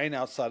Lord, dying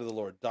outside of the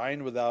Lord,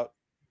 dying without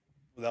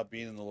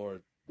being in the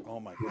Lord. Oh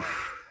my God.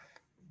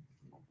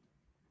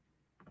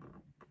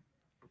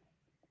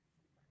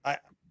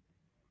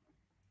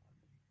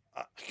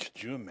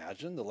 Could you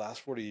imagine the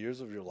last 40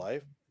 years of your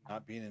life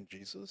not being in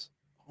Jesus?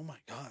 Oh my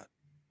God.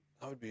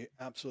 That would be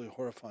absolutely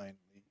horrifyingly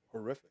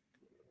horrific.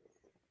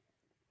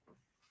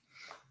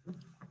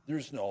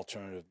 There's no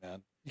alternative,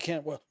 man. You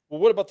can't. Well,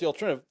 what about the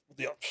alternative?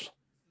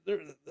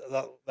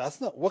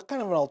 That's not. What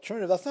kind of an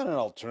alternative? That's not an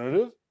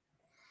alternative.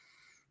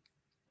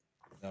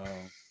 No.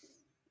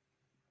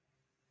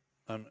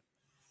 I'm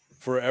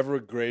forever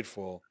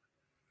grateful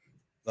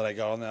that I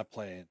got on that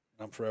plane.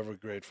 I'm forever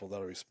grateful that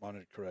I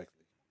responded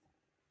correctly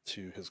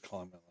to His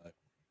call in my life.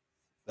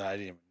 That I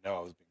didn't even know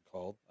I was being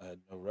called. I had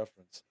no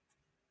reference.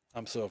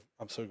 I'm so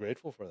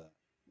grateful for that.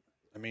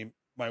 I mean,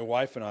 my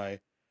wife and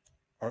I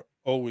are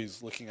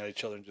always looking at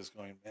each other and just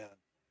going, man,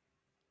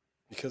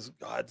 because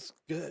God's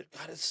good.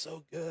 God is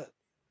so good.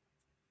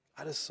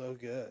 God is so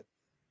good.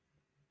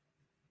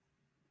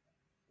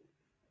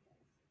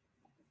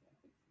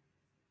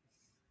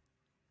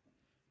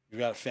 You've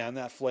got to fan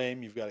that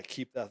flame. You've got to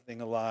keep that thing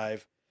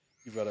alive.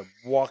 You've got to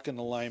walk in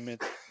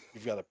alignment.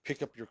 You've got to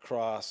pick up your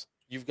cross.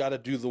 You've got to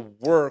do the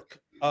work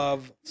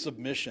of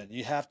submission.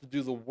 You have to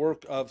do the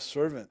work of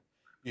servant.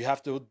 You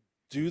have to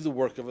do the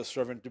work of a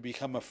servant to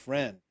become a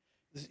friend.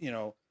 You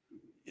know,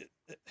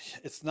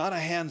 it's not a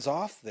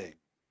hands-off thing.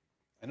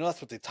 I know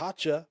that's what they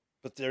taught you,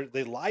 but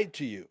they lied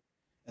to you.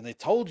 And they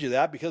told you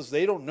that because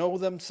they don't know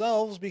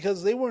themselves,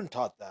 because they weren't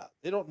taught that.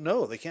 They don't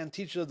know. They can't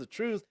teach you the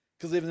truth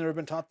because they've never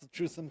been taught the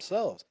truth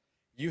themselves.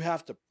 You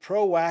have to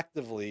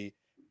proactively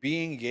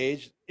be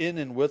engaged in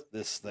and with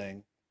this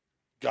thing,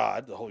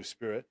 God, the Holy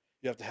Spirit.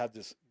 You have to have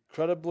this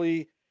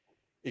incredibly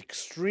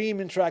extreme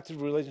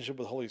interactive relationship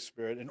with the Holy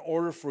Spirit in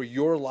order for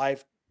your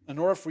life, in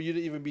order for you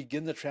to even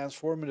begin the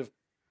transformative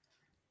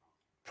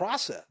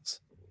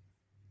process.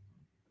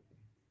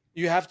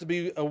 You have to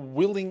be a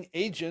willing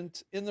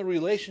agent in the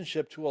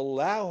relationship to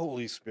allow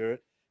Holy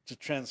Spirit to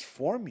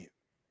transform you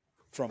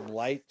from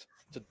light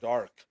to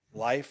dark,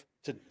 life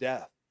to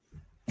death,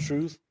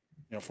 truth,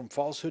 from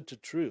falsehood to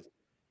truth.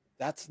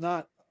 That's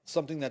not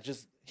something that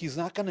He's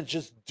not going to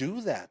just do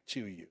that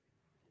to you.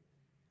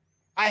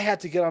 I had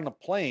to get on a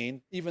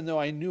plane even though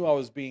I knew I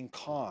was being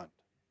conned.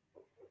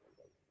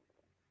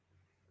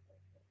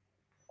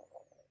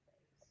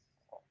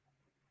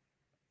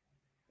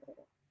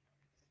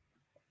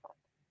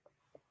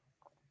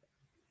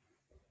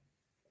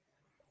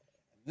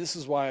 This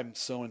is why I'm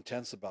so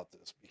intense about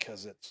this,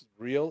 because it's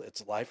real,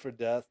 it's life or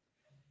death.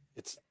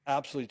 It's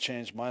absolutely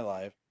changed my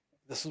life.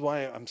 This is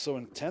why I'm so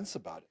intense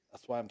about it.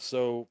 That's why I'm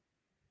so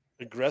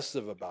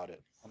aggressive about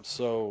it. I'm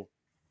so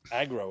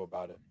aggro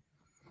about it.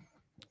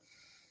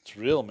 It's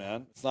real,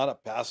 man. It's not a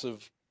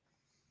passive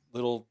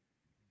little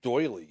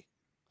doily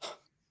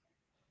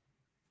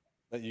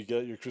that you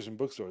get at your Christian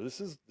bookstore.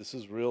 This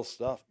is real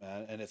stuff,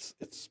 man, and it's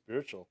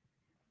spiritual.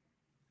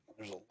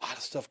 There's a lot of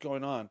stuff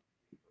going on.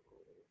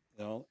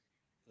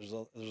 There's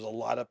a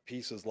lot of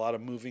pieces, a lot of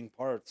moving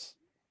parts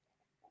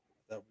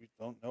that we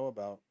don't know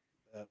about,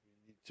 that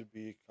we need to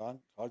be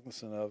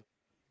cognizant of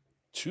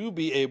to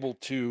be able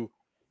to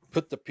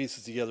put the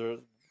pieces together,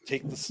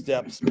 take the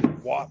steps,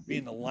 walk, be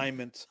in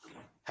alignment,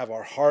 have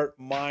our heart,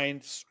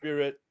 mind,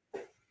 spirit,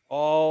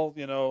 all,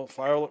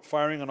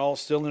 firing on all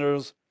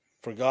cylinders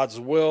for God's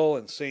will,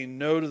 and saying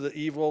no to the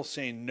evil,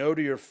 saying no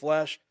to your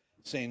flesh,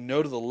 saying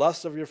no to the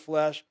lust of your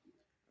flesh,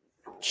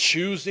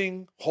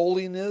 choosing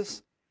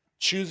holiness,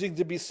 choosing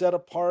to be set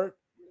apart.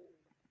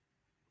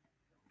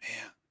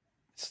 Man,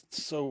 it's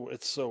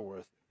so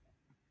worth it.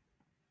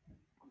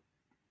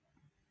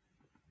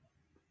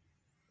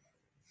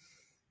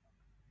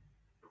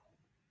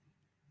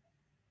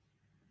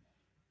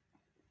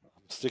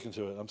 sticking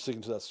to it. I'm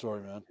sticking to that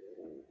story, man.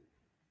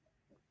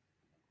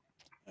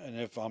 And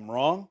if I'm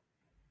wrong,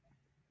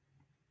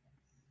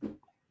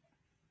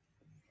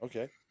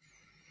 okay.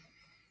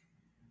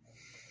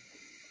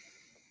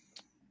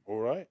 All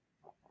right.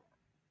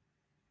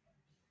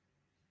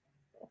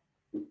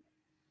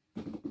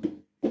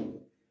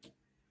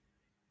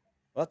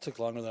 Well, that took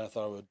longer than I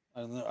thought it would.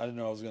 I didn't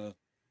know I was going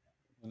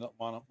to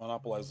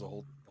monopolize the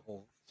whole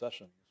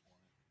session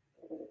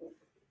this morning.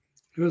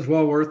 It was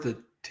well worth it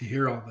to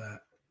hear all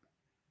that.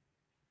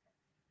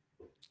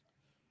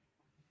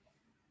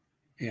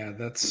 Yeah,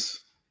 that's.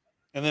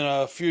 And then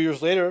a few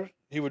years later,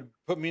 he would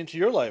put me into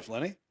your life,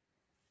 Lenny.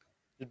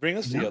 He'd bring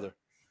us together.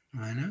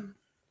 I know.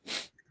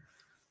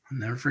 I'll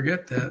never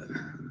forget that.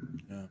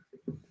 Yeah.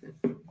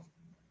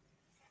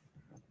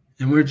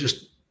 And we're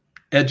just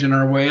edging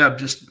our way up.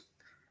 It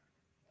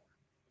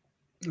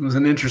was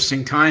an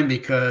interesting time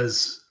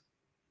because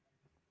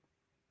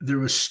there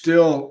was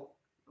still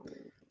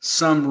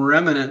some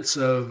remnants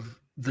of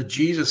the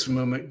Jesus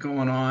movement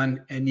going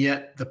on, and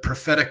yet the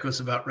prophetic was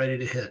about ready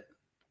to hit.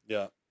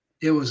 Yeah.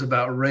 It was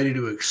about ready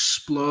to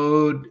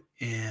explode,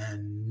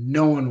 and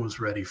no one was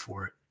ready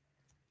for it.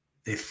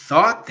 They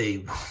thought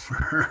they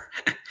were,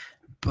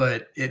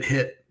 but it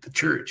hit the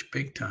church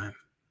big time.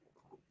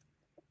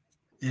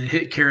 And it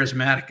hit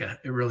Charismatica.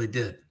 It really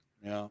did.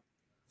 Yeah.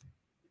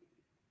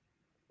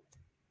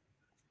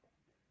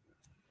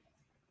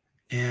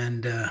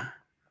 And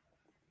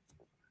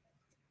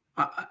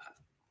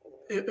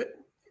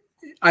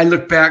I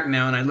look back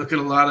now and I look at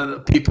a lot of the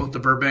people at the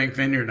Burbank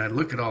Vineyard, and I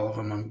look at all of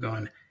them. I'm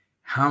going,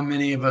 how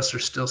many of us are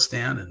still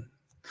standing?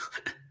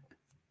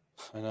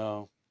 I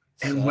know.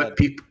 And Sad. what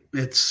people,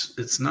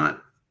 it's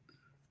not,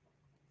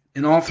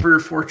 in all 3 or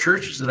 4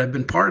 churches that I've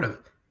been part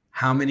of,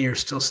 how many are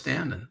still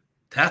standing?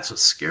 That's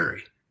what's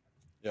scary.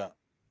 Yeah.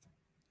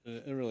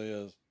 It really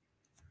is.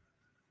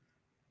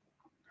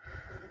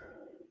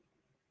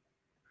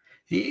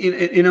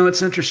 You know,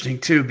 it's interesting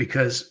too,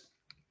 because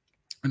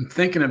I'm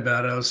thinking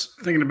about it. I was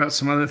thinking about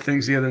some other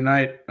things the other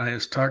night. I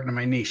was talking to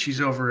my niece. She's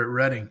over at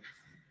Reading,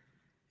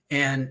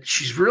 and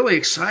she's really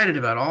excited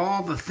about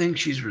all the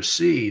things she's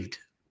received.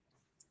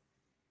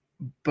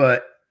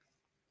 But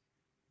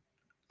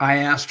I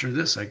asked her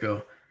this. I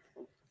go,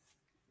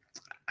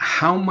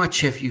 how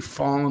much have you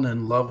fallen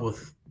in love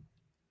with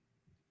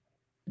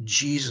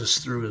Jesus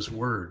through his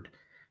word?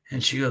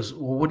 And she goes,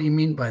 well, what do you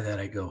mean by that?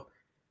 I go,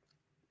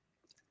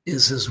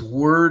 is his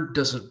word,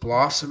 does it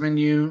blossom in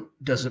you?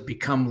 Does it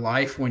become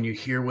life when you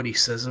hear what he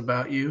says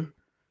about you?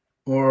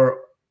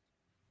 Or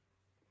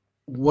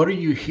what are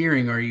you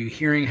hearing? Are you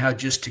hearing how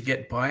just to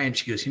get by? And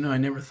she goes, I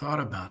never thought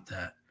about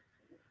that.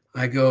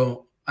 I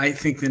go, I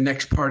think the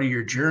next part of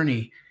your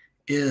journey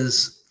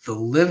is the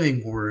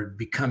living word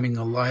becoming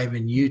alive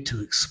in you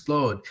to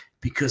explode,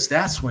 because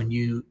that's when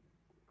you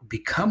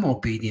become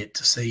obedient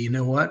to say, you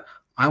know what?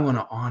 I want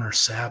to honor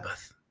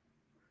Sabbath.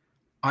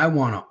 I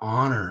want to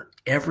honor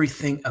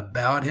everything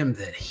about him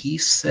that he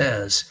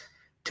says,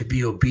 to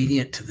be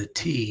obedient to the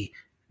T,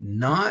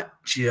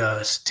 not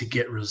just to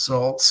get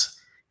results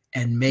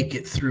and make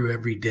it through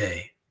every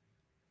day.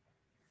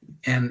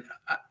 And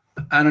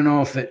I don't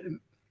know if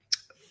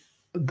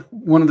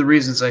one of the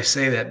reasons I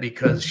say that,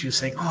 because she was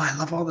saying, oh, I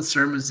love all the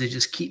sermons. They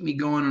just keep me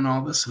going and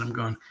all this. And I'm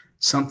going,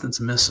 something's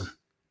missing.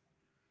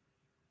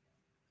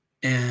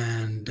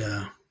 And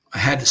I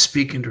had to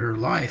speak into her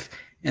life.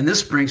 And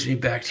this brings me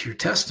back to your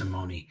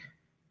testimony.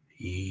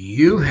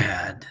 You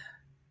had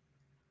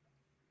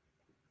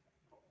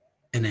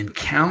an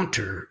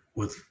encounter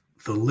with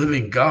the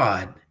living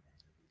God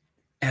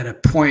at a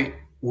point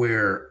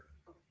where,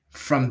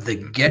 from the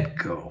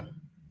get-go,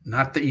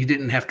 not that you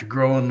didn't have to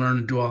grow and learn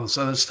and do all this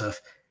other stuff,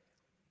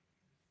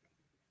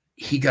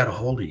 he got a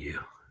hold of you.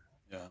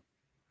 Yeah.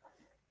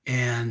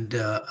 And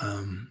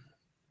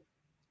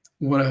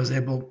what I was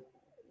able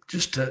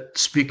just to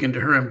speak into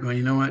her, I'm going,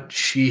 you know what?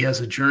 She has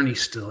a journey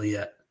still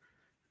yet.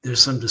 There's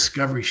some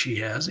discovery she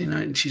has,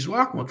 and she's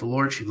walking with the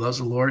Lord. She loves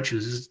the Lord. She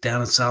was just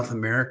down in South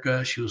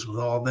America. She was with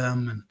all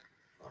them, and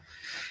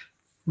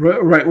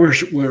right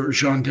where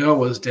Jean-Del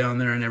was down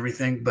there and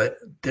everything. But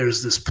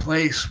there's this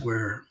place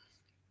where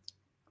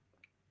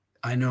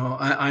I know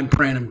I'm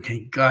praying,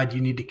 okay, God,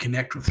 you need to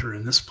connect with her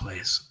in this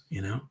place,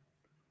 and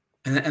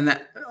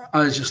that I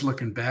was just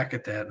looking back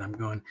at that, and I'm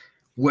going,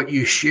 what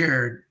you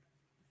shared,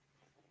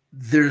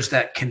 there's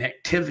that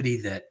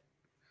connectivity that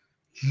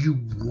you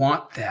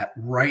want that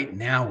right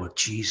now with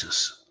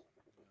Jesus.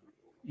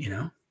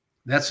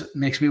 That's what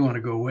makes me want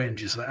to go away and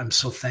just, I'm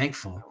so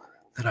thankful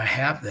that I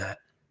have that.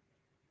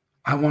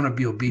 I want to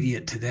be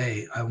obedient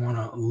today. I want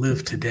to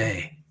live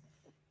today.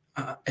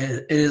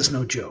 It is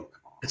no joke.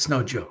 It's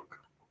no joke.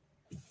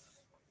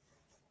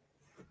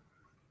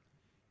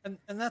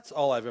 And that's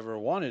all I've ever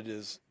wanted,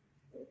 is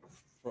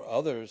for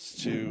others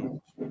to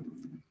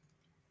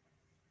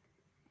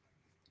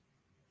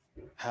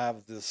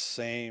have this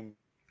same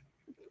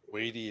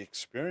weighty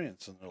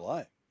experience in their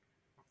life.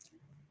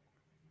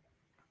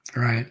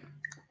 Right.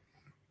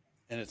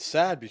 And it's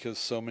sad because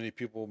so many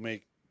people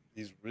make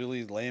these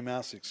really lame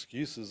ass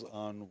excuses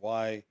on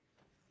why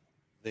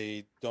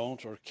they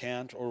don't or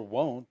can't or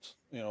won't,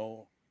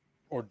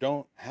 or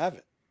don't have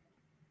it.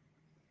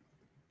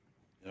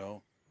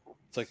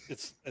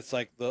 It's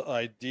like the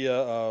idea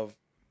of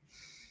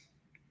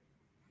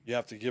you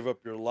have to give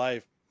up your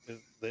life.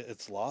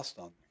 It's lost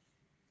on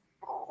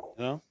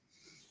them,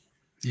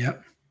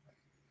 Yep.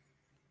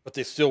 but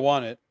they still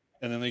want it,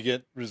 and then they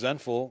get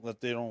resentful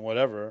that they don't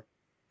whatever.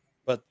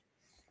 But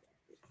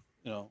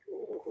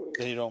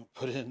they don't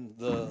put in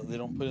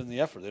the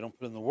effort. They don't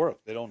put in the work.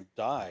 They don't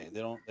die. They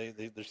don't.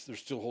 They're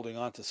still holding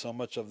on to so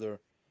much of their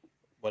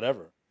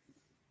whatever.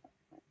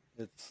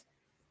 It's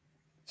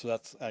so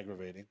that's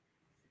aggravating.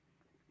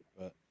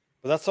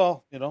 But that's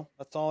all.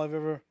 That's all I've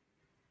ever.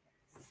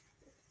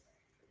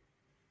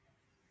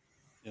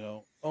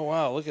 Oh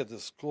wow! Look at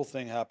this cool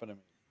thing happened to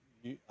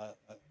me. I'd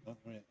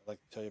like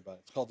to tell you about it.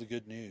 It's called the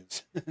good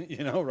news.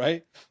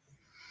 Right?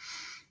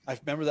 I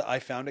remember that I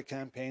Found It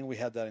campaign. We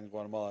had that in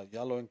Guatemala.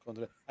 Ya lo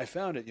encontré. I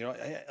found it.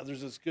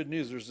 There's this good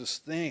news. There's this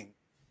thing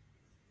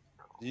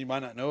that you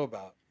might not know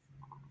about,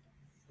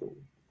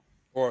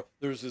 or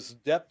there's this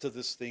depth to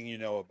this thing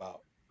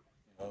about.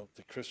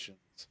 To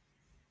Christians.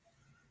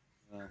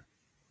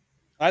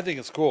 I think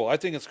it's cool. I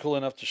think it's cool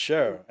enough to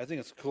share. I think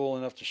it's cool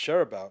enough to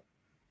share about.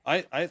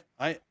 I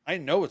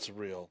know it's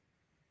real.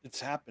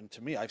 It's happened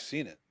to me. I've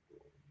seen it.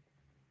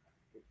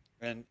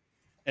 And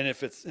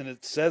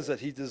it says that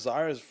he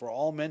desires for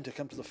all men to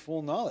come to the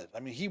full knowledge. I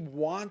mean, he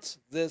wants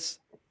this.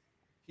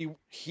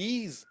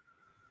 He's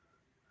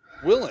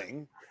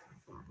willing,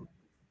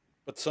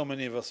 but so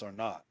many of us are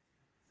not.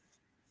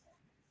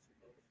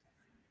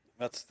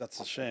 That's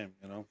a shame,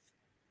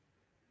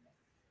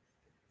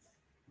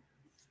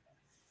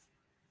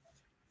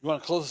 You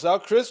want to close this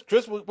out, Kris?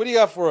 Kris, what do you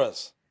got for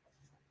us?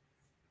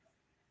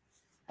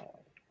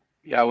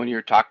 Yeah, when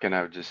you're talking,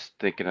 I was just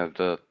thinking of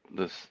the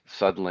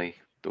suddenly,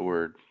 the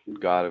word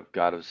God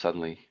of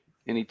suddenly.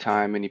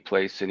 Anytime, any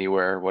place,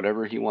 anywhere,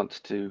 whatever he wants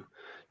to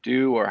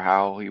do or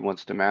how he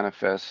wants to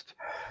manifest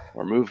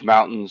or move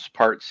mountains,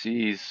 part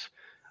seas,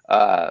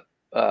 what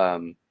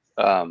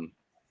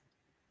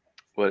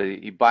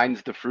he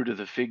binds the fruit of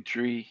the fig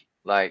tree.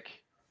 Like,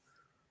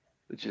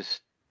 I'm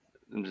just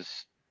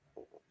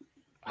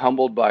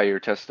humbled by your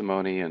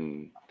testimony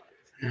and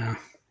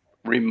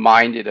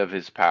reminded of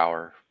his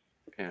power.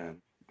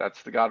 And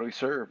that's the God we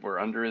serve. We're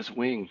under his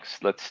wings.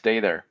 Let's stay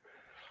there.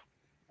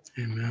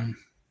 Amen.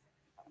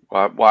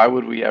 Why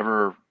would we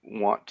ever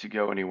want to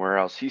go anywhere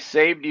else? He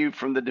saved you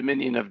from the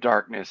dominion of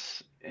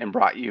darkness and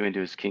brought you into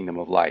his kingdom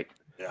of light.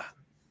 Yeah.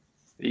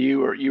 You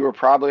were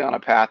probably on a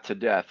path to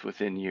death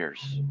within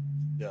years.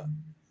 Yeah,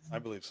 I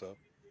believe so.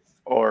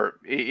 Or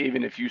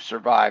even if you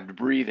survived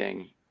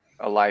breathing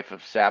a life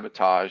of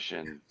sabotage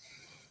and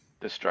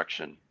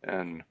destruction.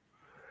 And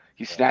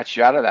he snatched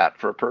you out of that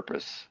for a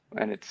purpose.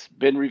 And it's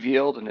been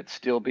revealed and it's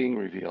still being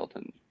revealed.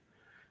 And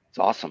it's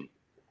awesome.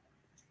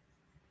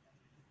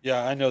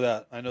 Yeah, I know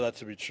that. I know that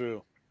to be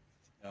true.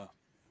 Yeah.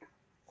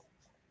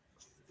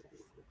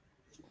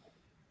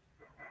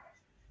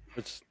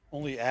 It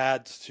only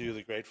adds to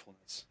the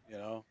gratefulness,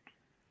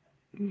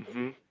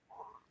 Mm-hmm.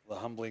 The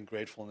humbling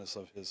gratefulness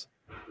of his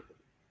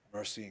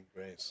mercy and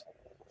grace.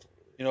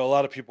 A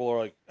lot of people are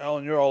like,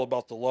 Allan, you're all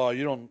about the law.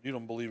 You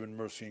don't believe in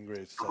mercy and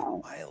grace. It's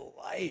like, my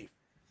life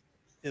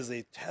is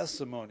a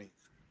testimony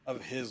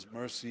of his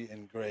mercy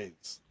and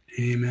grace.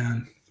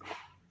 Amen.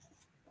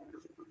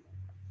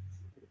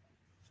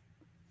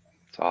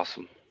 It's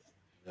awesome.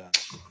 Yeah.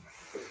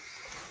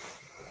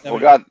 Well,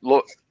 God,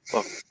 look.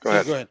 Oh, go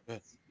ahead. Go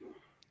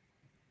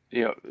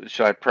ahead.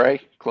 Should I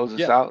pray? Close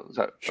this out? Is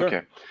that sure?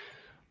 Okay.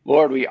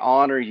 Lord, we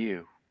honor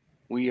you.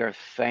 We are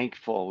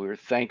thankful. We are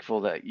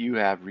thankful that you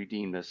have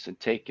redeemed us and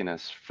taken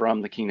us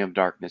from the kingdom of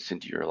darkness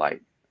into your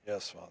light.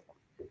 Yes, Father.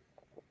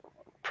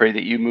 Pray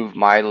that you move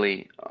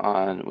mightily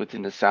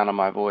within the sound of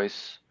my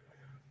voice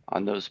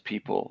on those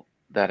people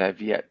that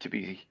have yet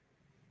to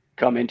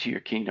come into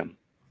your kingdom.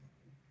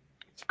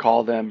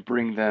 Call them,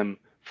 bring them,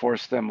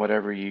 force them,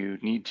 whatever you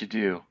need to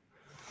do.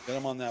 Get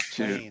them on that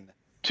plane.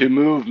 To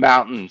move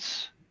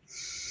mountains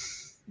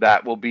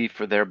that will be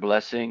for their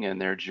blessing and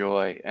their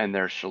joy and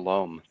their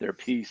shalom, their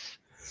peace.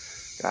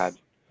 God,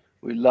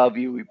 we love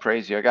you. We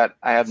praise you.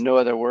 I have no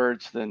other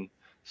words than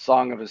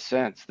song of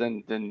ascents.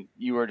 Then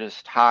you are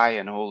just high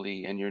and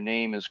holy, and your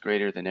name is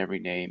greater than every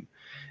name.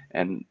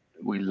 And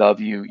we love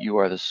you. You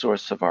are the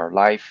source of our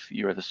life.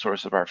 You are the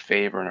source of our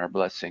favor and our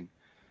blessing.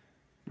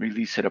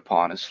 Release it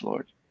upon us,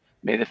 Lord.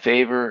 May the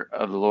favor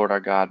of the Lord our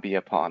God be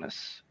upon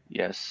us.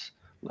 Yes,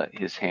 let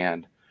his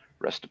hand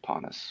rest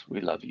upon us. We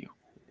love you.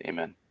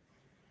 Amen.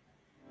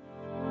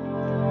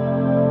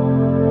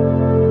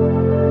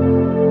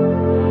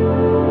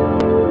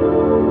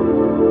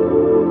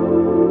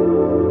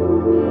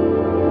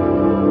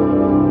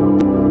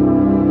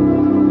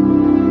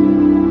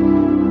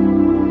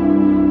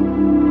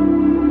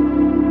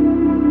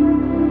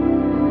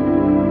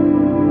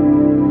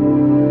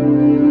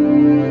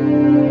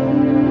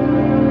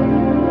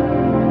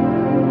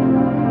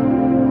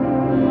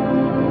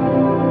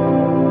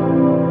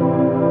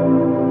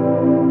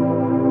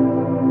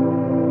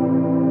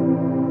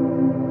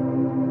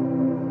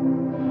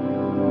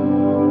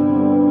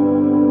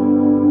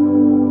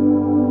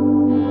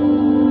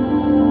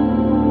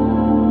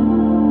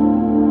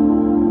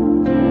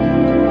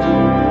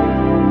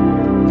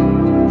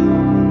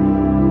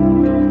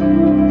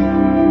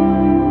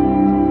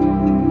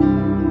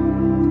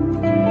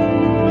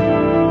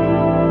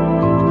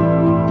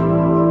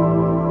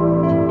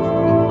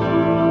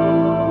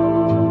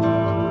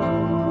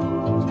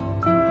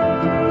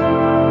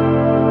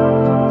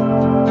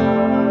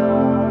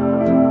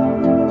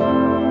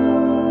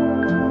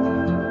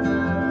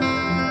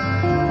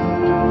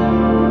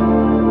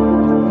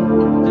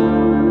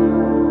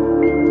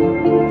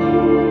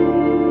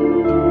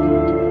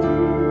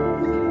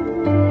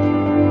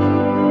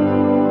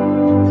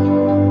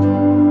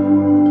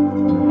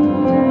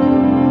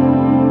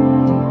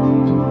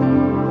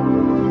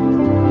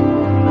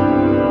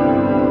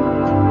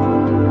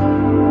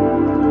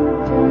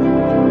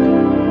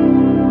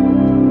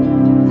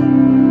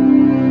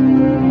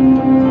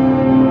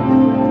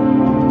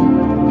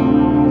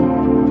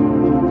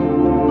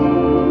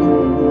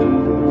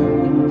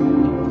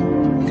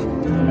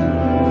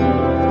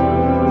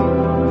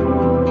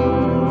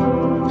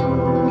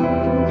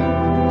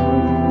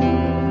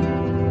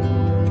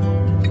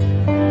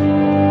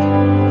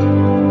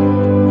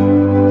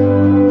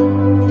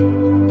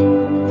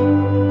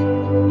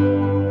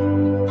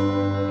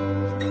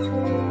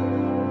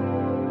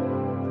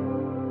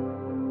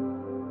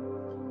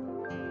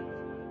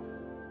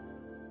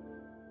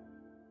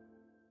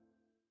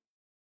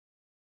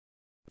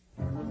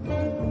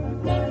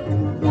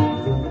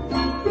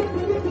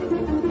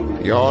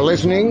 You're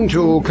listening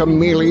to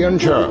Chameleon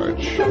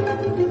Church.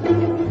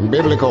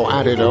 Biblical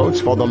Antidotes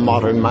for the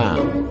Modern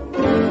Man.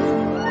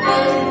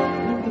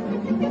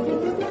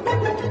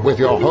 With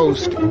your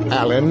host,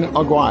 Allan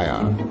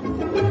Aguirre.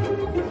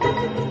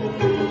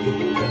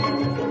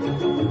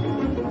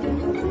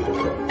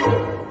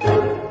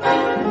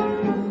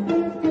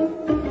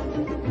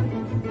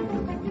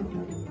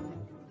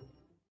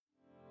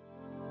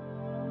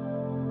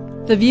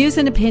 The views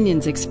and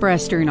opinions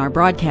expressed during our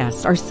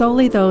broadcasts are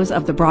solely those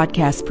of the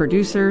broadcast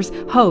producers,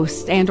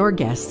 hosts, and/or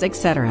guests,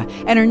 etc.,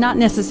 and are not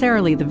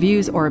necessarily the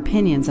views or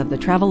opinions of the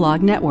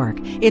Travelog Network,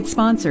 its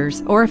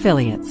sponsors, or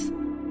affiliates.